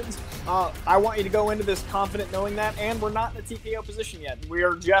divisions. I want you to go into this confident knowing that, and we're not in a TKO position yet. We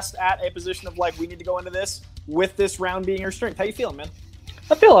are just at a position of, like, we need to go into this with this round being your strength. How you feeling, man?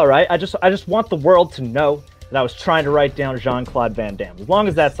 I feel all right. I just want the world to know that I was trying to write down Jean-Claude Van Damme. As long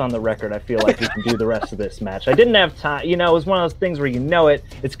as that's on the record, I feel like we can do the rest of this match. I didn't have time. You know, it was one of those things where you know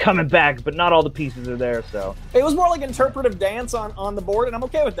it's coming back, but not all the pieces are there, so. It was more like interpretive dance on the board, and I'm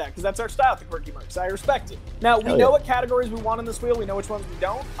okay with that, because that's our style at the Quirky Mercs. I respect it. Now, we know what categories we want on this wheel. We know which ones we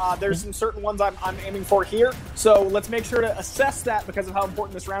don't. There's some certain ones I'm aiming for here, so let's make sure to assess that because of how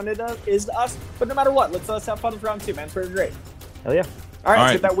important this round is to us. But no matter what, let's have fun with round 2, man. It's pretty great. Hell yeah. All right,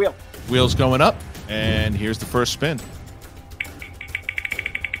 let's get that wheel. Wheel's going up, and here's the first spin.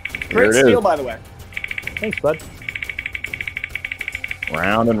 Great steal, by the way. Thanks, bud.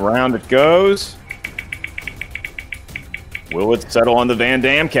 Round and round it goes. Will it settle on the Van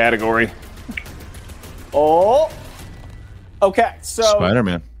Damme category? Oh. Okay, so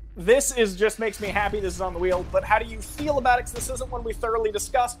Spider-Man. This just makes me happy this is on the wheel, but how do you feel about it? 'Cause this isn't one we thoroughly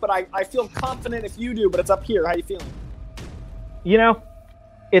discussed, but I feel confident if you do, but it's up here. How you feeling? You know,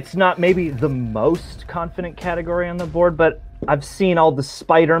 it's not maybe the most confident category on the board, but I've seen all the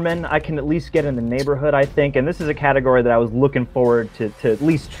Spider-Men. I can at least get in the neighborhood, I think, and this is a category that I was looking forward to at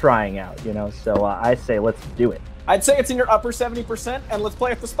least trying out, you know, so I say let's do it. I'd say it's in your upper 70%, and let's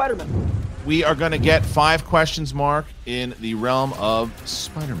play with the Spider-Man. We are going to get 5 questions, Mark, in the realm of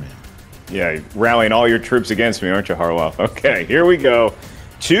Spider-Man. Yeah, rallying all your troops against me, aren't you, Harloff? Okay, here we go.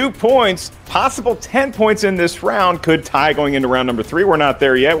 2 points, possible 10 points in this round. Could tie going into round number 3. We're not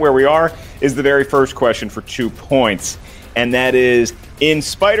there yet. Where we are is the very first question for 2 points. And that is, in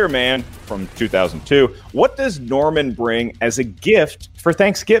Spider-Man from 2002, what does Norman bring as a gift for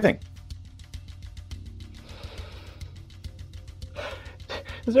Thanksgiving?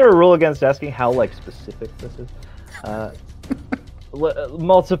 Is there a rule against asking how, like, specific this is?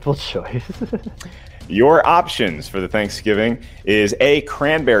 Multiple choice. Your options for the Thanksgiving is A,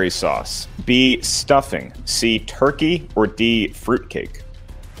 cranberry sauce, B, stuffing, C, turkey, or D, fruitcake.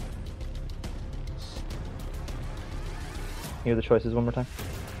 Hear the choices one more time.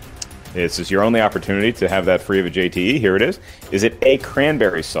 This is your only opportunity to have that free of a JTE. Here it is. Is it A,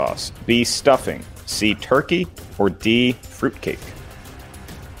 cranberry sauce, B, stuffing, C, turkey, or D, fruitcake?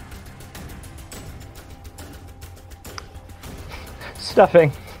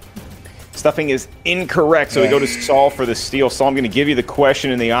 Stuffing. Stuffing is incorrect, so we go to Saul for the steal. Saul, I'm going to give you the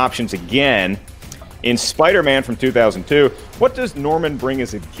question and the options again. In Spider-Man from 2002, what does Norman bring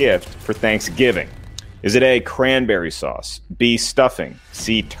as a gift for Thanksgiving? Is it A, cranberry sauce, B, stuffing,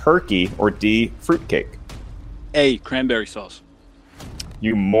 C, turkey, or D, fruitcake? A, cranberry sauce.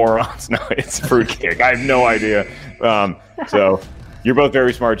 You morons. No, it's fruitcake. I have no idea. So you're both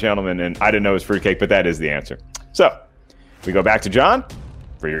very smart gentlemen, and I didn't know it was fruitcake, but that is the answer. So we go back to John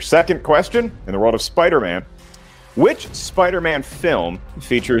for your second question in the world of Spider-Man. Which Spider-Man film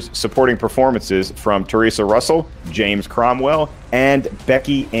features supporting performances from Teresa Russell, James Cromwell, and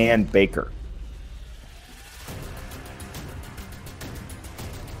Becky Ann Baker?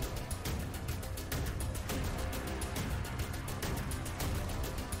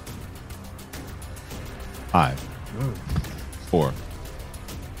 Five, 4,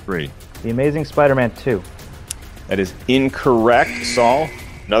 3. The Amazing Spider-Man 2. That is incorrect, Saul.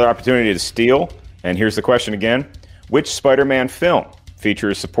 Another opportunity to steal. And here's the question again. Which Spider-Man film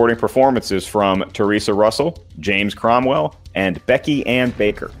features supporting performances from Teresa Russell, James Cromwell, and Becky Ann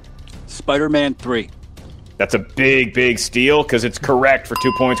Baker? Spider-Man 3. That's a big, big steal because it's correct for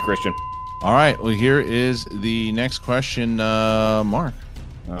 2 points, Christian. All right. Well, here is the next question, Mark.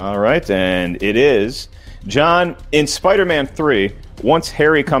 All right, and it is, John, in Spider-Man 3, once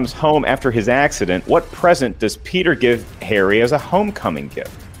Harry comes home after his accident, what present does Peter give Harry as a homecoming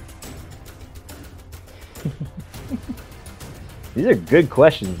gift? These are good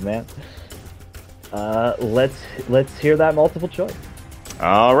questions, man. Let's hear that multiple choice.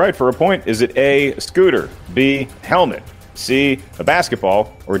 All right, for a point, is it A, scooter, B, helmet, C, a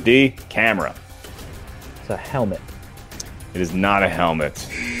basketball, or D, camera? It's a helmet. It is not a helmet.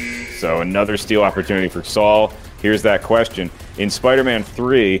 So another steal opportunity for Saul. Here's that question. In Spider-Man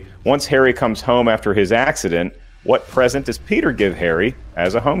 3, once Harry comes home after his accident, what present does Peter give Harry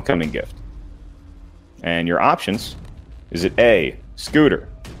as a homecoming gift? And your options, is it A, scooter,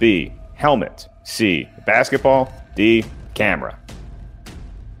 B, helmet, C, basketball, D, camera?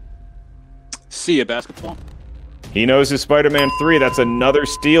 C, a basketball. He knows his Spider-Man 3. That's another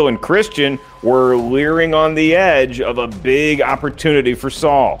steal. And Christian, we're leering on the edge of a big opportunity for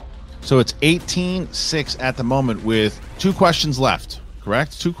Saul. So it's 18-6 at the moment with 2 questions left,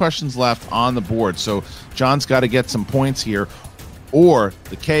 correct? 2 questions left on the board. So John's got to get some points here, or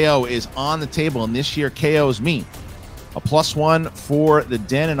the KO is on the table, and this year KOs me. A +1 for the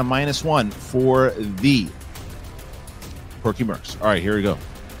Den and a -1 for the Quirky Mercs. All right, here we go.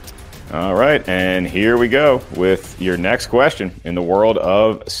 All right, and here we go with your next question in the world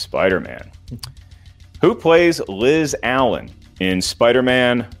of Spider-Man. Who plays Liz Allen in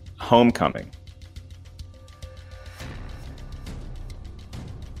Spider-Man Homecoming?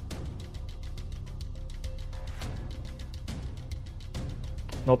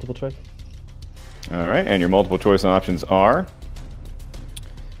 Multiple choice. All right, and your multiple choice options are,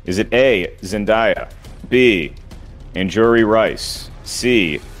 is it A, Zendaya, B, Anjuri Rice,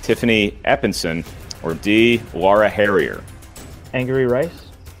 C, Tiffany Epinson, or D, Laura Harrier? Angry Rice?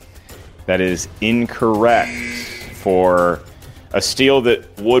 That is incorrect for a steal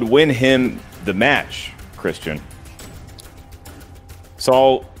that would win him the match, Christian.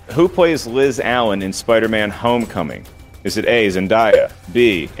 Saul, who plays Liz Allen in Spider-Man Homecoming? Is it A, Zendaya,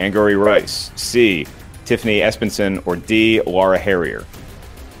 B, Angry Rice, C, Tiffany Epinson, or D, Laura Harrier?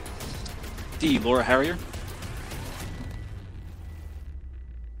 D, Laura Harrier.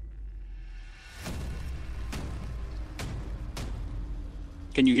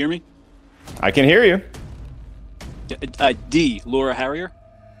 Can you hear me? I can hear you. D, Laura Harrier.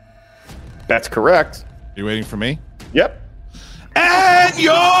 That's correct. You waiting for me? Yep. And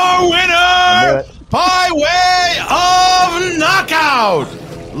your winner by way of knockout,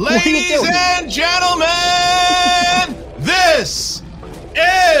 ladies and gentlemen, this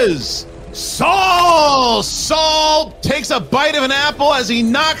is Saul. Saul takes a bite of an apple as he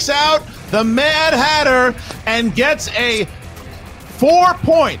knocks out the Mad Hatter and gets a 4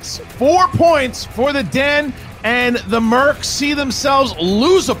 points. 4 points for the Den, and the Mercs see themselves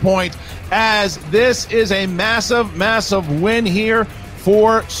lose a point as this is a massive, massive win here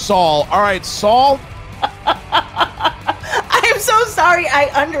for Saul. All right, Saul. I am so sorry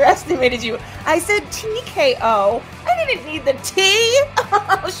I underestimated you. I said TKO. I didn't need the T.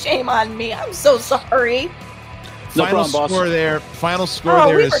 Oh, shame on me. I'm so sorry. No Final problem, score boss. there. Final score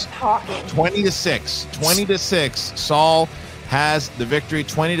there we is were talking. 20-6. 20-6. Saul has the victory.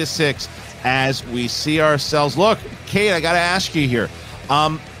 20-6. As we see ourselves. Look, Kate, I got to ask you here.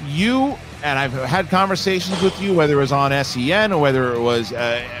 You and I've had conversations with you, whether it was on SEN or whether it was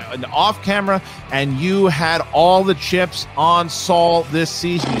off camera, and you had all the chips on Saul this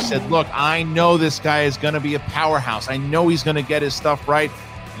season. You said, look, I know this guy is going to be a powerhouse. I know he's going to get his stuff right.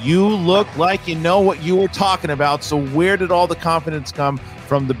 You look like you know what you were talking about. So where did all the confidence come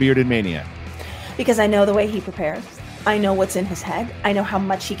from the Bearded Maniac? Because I know the way he prepares. I know what's in his head. I know how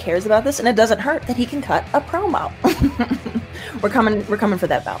much he cares about this, and it doesn't hurt that he can cut a promo. We're coming for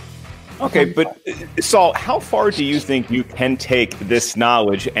that belt. Okay, but Saul, how far do you think you can take this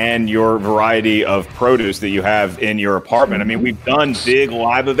knowledge and your variety of produce that you have in your apartment? I mean, we've done big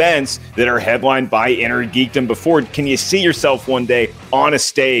live events that are headlined by Inner Geekdom before. Can you see yourself one day on a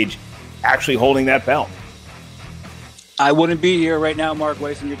stage actually holding that belt? I wouldn't be here right now, Mark,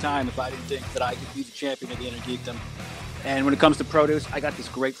 wasting your time if I didn't think that I could be the champion of the Inner Geekdom. And when it comes to produce, I got this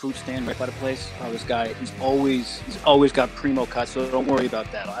great fruit stand right by the place. This guy, he's always got primo cuts, so don't worry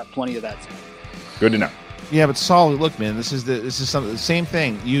about that. I'll have plenty of that too. Good to know. Yeah, but Saul, look, man, this is the same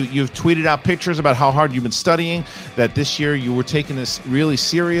thing. You've tweeted out pictures about how hard you've been studying, that this year you were taking this really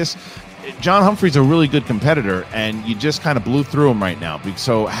serious. John Humphrey's a really good competitor, and you just kind of blew through him right now.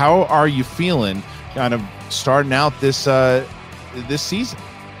 So how are you feeling kind of starting out this this season?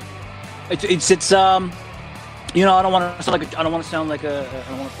 It's you know, I don't want to sound like I don't want to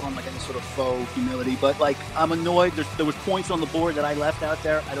put on like any sort of faux humility, but like I'm annoyed. There was points on the board that I left out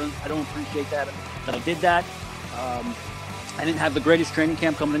there. I don't appreciate that I did that. I didn't have the greatest training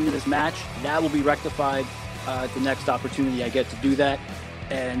camp coming into this match. That will be rectified at the next opportunity I get to do that.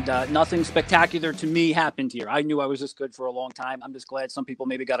 And nothing spectacular to me happened here. I knew I was this good for a long time. I'm just glad some people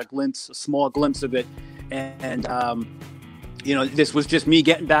maybe got a small glimpse of it. And you know, this was just me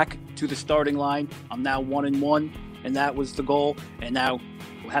getting back to the starting line. I'm now 1-1, and that was the goal. And now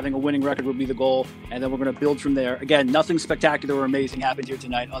having a winning record would be the goal. And then we're going to build from there. Again, nothing spectacular or amazing happened here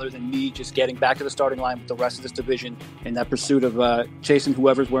tonight other than me just getting back to the starting line with the rest of this division in that pursuit of chasing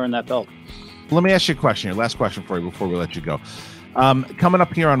whoever's wearing that belt. Let me ask you a question. Your last question for you before we let you go. Coming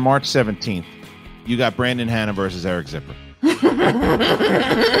up here on March 17th, you got Brandon Hanna versus Eric Zipper.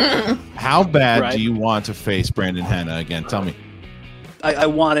 How bad do you want to face Brandon Hanna again? Tell me. I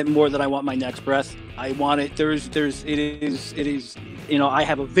want it more than I want my next breath. I want it. It is. You know, I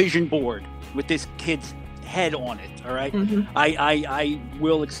have a vision board with this kid's head on it. All right. Mm-hmm. I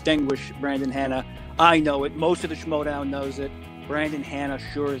will extinguish Brandon Hanna. I know it. Most of the Schmodown knows it. Brandon Hanna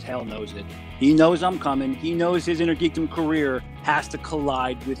sure as hell knows it. He knows I'm coming. He knows his Inner Geekdom career has to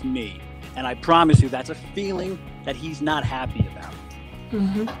collide with me. And I promise you, that's a feeling that he's not happy about.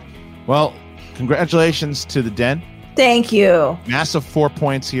 Mm-hmm. Well, congratulations to the Den. Thank you. Massive 4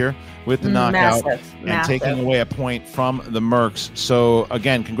 points here with the knockout. Massive. Taking away a point from the Mercs. So,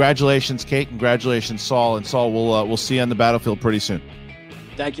 again, congratulations, Kate. Congratulations, Saul. And Saul, we'll see you on the battlefield pretty soon.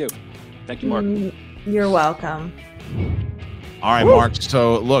 Thank you. Thank you, Mark. You're welcome. All right, Mark.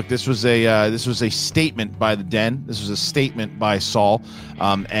 So, look, this was a statement by the Den. This was a statement by Saul,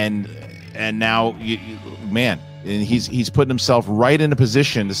 and now, man, and he's putting himself right in a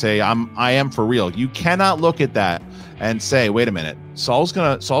position to say, I am for real. You cannot look at that and say, wait a minute, Saul's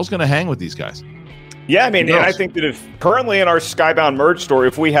gonna hang with these guys. Yeah, I mean, and I think that if currently in our Skybound merge story,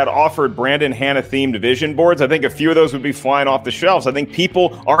 if we had offered Brandon Hanna themed division boards, I think a few of those would be flying off the shelves. I think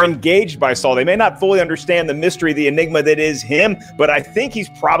people are engaged by Saul. They may not fully understand the mystery, the enigma that is him, but I think he's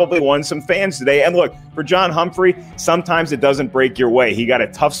probably won some fans today. And look, for John Humphrey, sometimes it doesn't break your way. He got a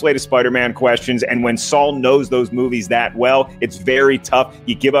tough slate of Spider-Man questions, and when Saul knows those movies that well, it's very tough.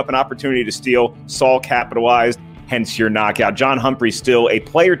 You give up an opportunity to steal. Saul capitalized. Hence your knockout. John Humphrey still a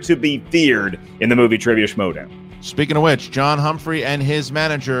player to be feared in the movie Trivia Schmodown. Speaking of which, John Humphrey and his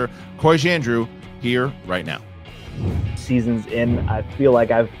manager, Coy Jandreau, here right now. Seasons in, I feel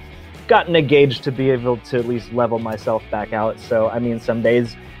like I've gotten a gauge to be able to at least level myself back out. So, I mean, some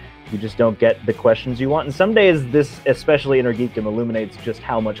days you just don't get the questions you want. And some days this, especially Inner Geekdom, illuminates just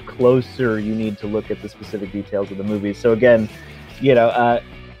how much closer you need to look at the specific details of the movie. So again, you know,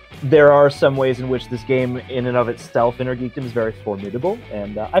 there are some ways in which this game in and of itself, Inner Geekdom, is very formidable.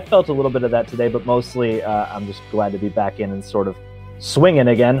 And I felt a little bit of that today, but mostly I'm just glad to be back in and sort of swinging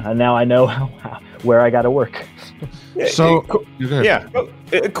again. And now I know where I got to work. So,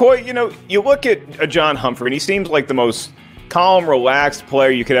 Coy, you know, you look at John Humphrey, and he seems like the most calm, relaxed player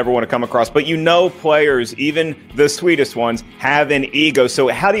you could ever want to come across. But you know, players, even the sweetest ones, have an ego. So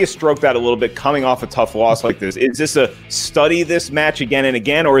how do you stroke that a little bit coming off a tough loss like this? Is this a study this match again and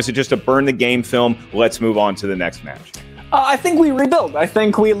again, or is it just a burn the game film? Let's move on to the next match. I think we rebuild. I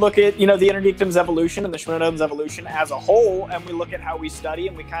think we look at, you know, the Inner Geekdom's evolution and the Schmodown's evolution as a whole, and we look at how we study,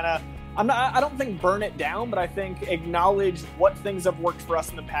 and we kind of, I don't think burn it down, but I think acknowledge what things have worked for us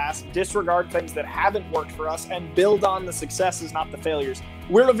in the past, disregard things that haven't worked for us, and build on the successes, not the failures.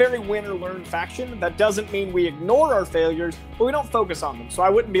 We're a very win-or-learn faction. That doesn't mean we ignore our failures, but we don't focus on them. So I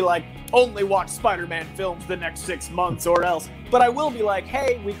wouldn't be like, only watch Spider-Man films the next 6 months or else. But I will be like,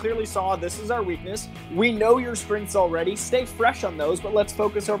 hey, we clearly saw this is our weakness. We know your strengths already. Stay fresh on those, but let's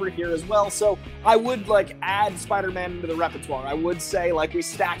focus over here as well. So I would like add Spider-Man into the repertoire. I would say like we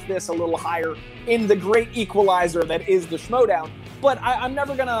stack this a little higher in the great equalizer that is the Schmodown. But I'm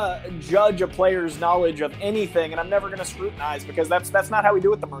never going to judge a player's knowledge of anything, and I'm never going to scrutinize, because that's not how we do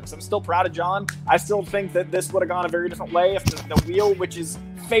it with the Mercs. I'm still proud of John. I still think that this would have gone a very different way if the wheel, which is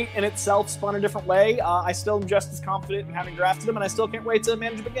fate in itself, spun a different way. I still am just as confident in having drafted him, and I still can't wait to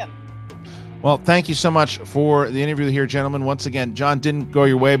manage him again. Well, thank you so much for the interview here, gentlemen. Once again, John, didn't go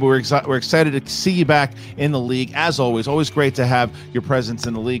your way, but we're excited to see you back in the league. As always great to have your presence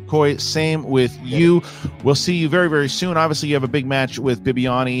in the league. Coy, same with you. We'll see you very, very soon. Obviously, you have a big match with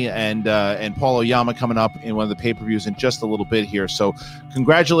Bibiani and Paul Oyama coming up in one of the pay-per-views in just a little bit here. So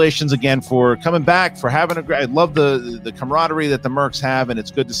congratulations again for coming back, for having I love the camaraderie that the Mercs have, and it's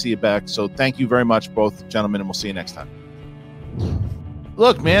good to see you back. So thank you very much, both gentlemen, and we'll see you next time.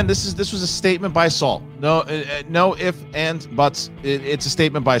 Look, man, this was a statement by Saul. No ifs, ands, buts. It's a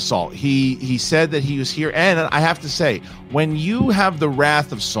statement by Saul. He said that he was here, and I have to say, when you have the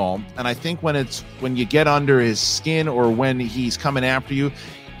wrath of Saul, and I think when you get under his skin or when he's coming after you,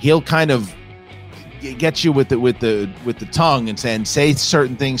 he'll kind of get you with the tongue and say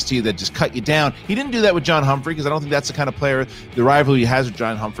certain things to you that just cut you down. He didn't do that with John Humphrey because I don't think that's the kind of player the rivalry he has with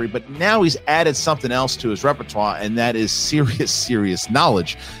John Humphrey. But now he's added something else to his repertoire, and that is serious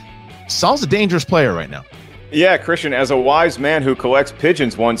knowledge. Saul's a dangerous player right now. Yeah, Christian, as a wise man who collects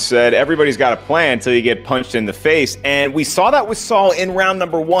pigeons once said, everybody's got a plan until you get punched in the face. And we saw that with Saul in round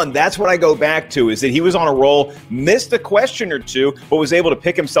number 1. That's what I go back to, is that he was on a roll, missed a question or two, but was able to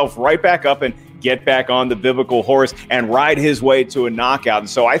pick himself right back up and get back on the biblical horse and ride his way to a knockout. And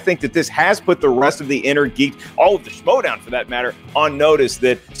so I think that this has put the rest of the inner geek, all of the Schmodown for that matter, on notice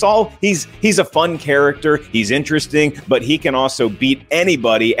that Saul, he's a fun character, he's interesting, but he can also beat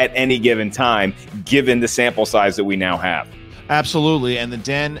anybody at any given time, given the sample size that we now have. Absolutely, and the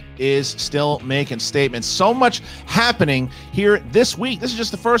Den is still making statements. So much happening here this week. This is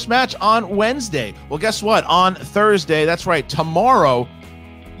just the first match on Wednesday. Well, guess what? On Thursday, that's right, tomorrow,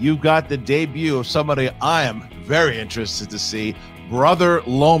 you've got the debut of somebody I am very interested to see, Brother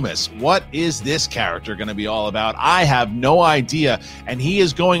Lomas. What is this character going to be all about? I have no idea. And he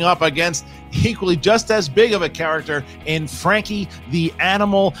is going up against equally just as big of a character in Frankie the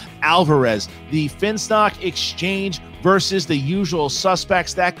Animal Alvarez. The Finstock Exchange versus the Usual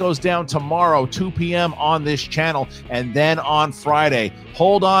Suspects. That goes down tomorrow, 2 p.m. on this channel. And then on Friday,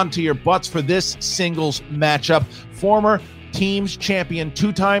 hold on to your butts for this singles matchup. Former Teams champion,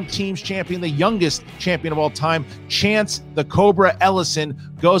 two-time Teams champion, the youngest champion of all time, Chance the Cobra Ellison,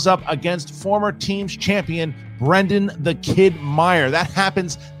 goes up against former Teams champion Brendan the Kid Meyer. That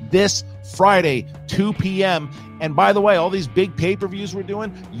happens this Friday, 2 p.m. And by the way, all these big pay-per-views we're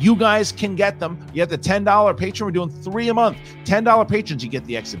doing, you guys can get them. You have the $10 patron. We're doing 3 a month. $10 patrons, you get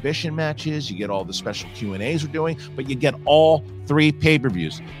the exhibition matches, you get all the special Q&As we're doing, but you get all 3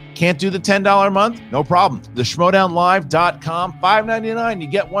 pay-per-views. Can't do the $10 a month? No problem. The schmodownlive.com, $5.99. You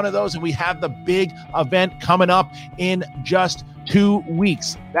get one of those, and we have the big event coming up in just 2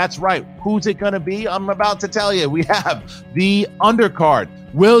 weeks. That's right. Who's it going to be? I'm about to tell you. We have the undercard,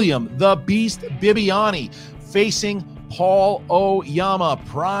 William the Beast Bibiani, facing Paul Oyama.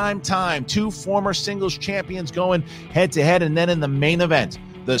 Prime time. 2 former singles champions going head-to-head, and then in the main event,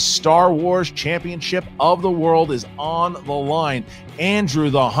 the Star Wars Championship of the World is on the line. Andrew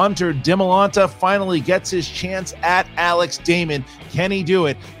the Hunter Dimolanta finally gets his chance at Alex Damon. Can he do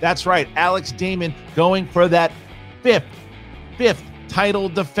it? That's right, Alex Damon going for that fifth title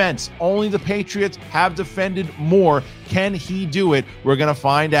defense. Only the Patriots have defended more. Can he do it? We're going to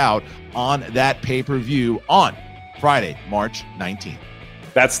find out on that pay-per-view on Friday, March 19th.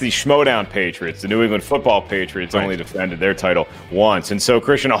 That's the Schmodown Patriots. The New England Football Patriots only defended their title once. And so,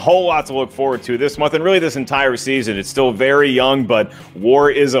 Christian, a whole lot to look forward to this month and really this entire season. It's still very young, but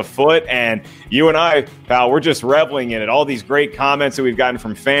war is afoot. And you and I, pal, we're just reveling in it. All these great comments that we've gotten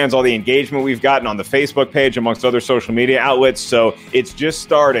from fans, all the engagement we've gotten on the Facebook page, amongst other social media outlets. So it's just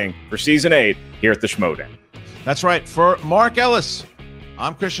starting for Season 8 here at the Schmodown. That's right. For Mark Ellis,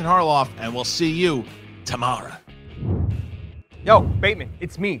 I'm Christian Harloff, and we'll see you tomorrow. Yo, Bateman,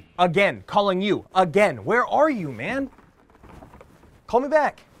 it's me, again, calling you, again. Where are you, man? Call me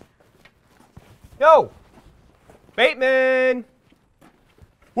back. Yo, Bateman!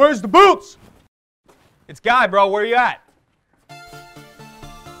 Where's the boots? It's Guy, bro, where you at?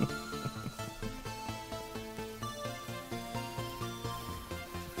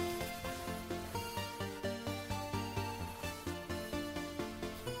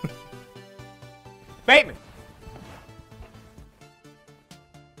 Bateman!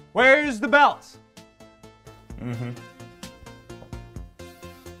 Where's the belts? Mm-hmm.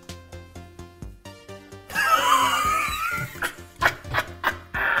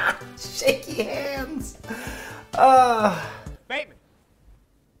 Shaky hands. Bateman.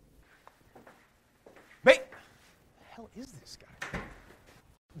 The hell is this guy?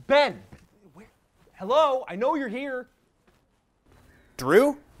 Ben. Where? Hello, I know you're here.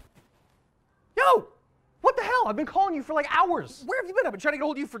 Drew? Yo, what the hell? hell? I've been calling you for like hours. Where have you been? I've been trying to get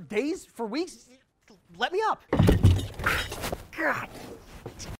hold of you for days, for weeks. Let me up. God.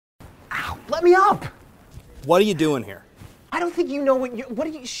 Ow, let me up. What are you doing here? I don't think you know what are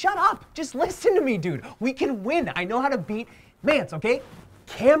you, shut up. Just listen to me, dude. We can win. I know how to beat Mance, okay?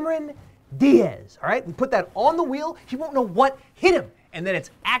 Cameron Diaz, all right? We put that on the wheel. He won't know what hit him. And then it's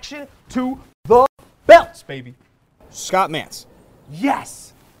action to the belts, baby. Scott Mance.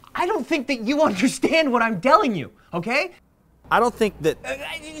 Yes. I don't think that you understand what I'm telling you, okay? I don't think that...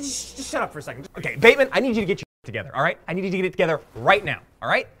 Just shut up for a second. Okay, Bateman, I need you to get your together, all right? I need you to get it together right now, all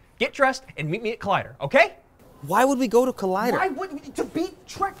right? Get dressed and meet me at Collider, okay? Why would we go to Collider? Why would we? To beat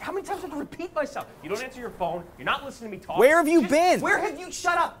Trek? How many times do I have to repeat myself? You don't answer your phone. You're not listening to me talk. Where have you been? Where have you?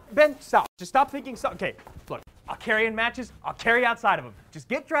 Shut up, Ben. Stop. Just stop thinking. Okay, look. I'll carry in matches. I'll carry outside of them. Just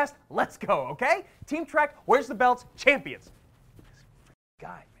get dressed. Let's go. Okay? Team Trek. Where's the belts? Champions. This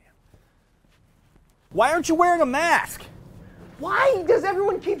guy, man. Why aren't you wearing a mask? Why does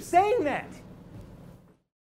everyone keep saying that?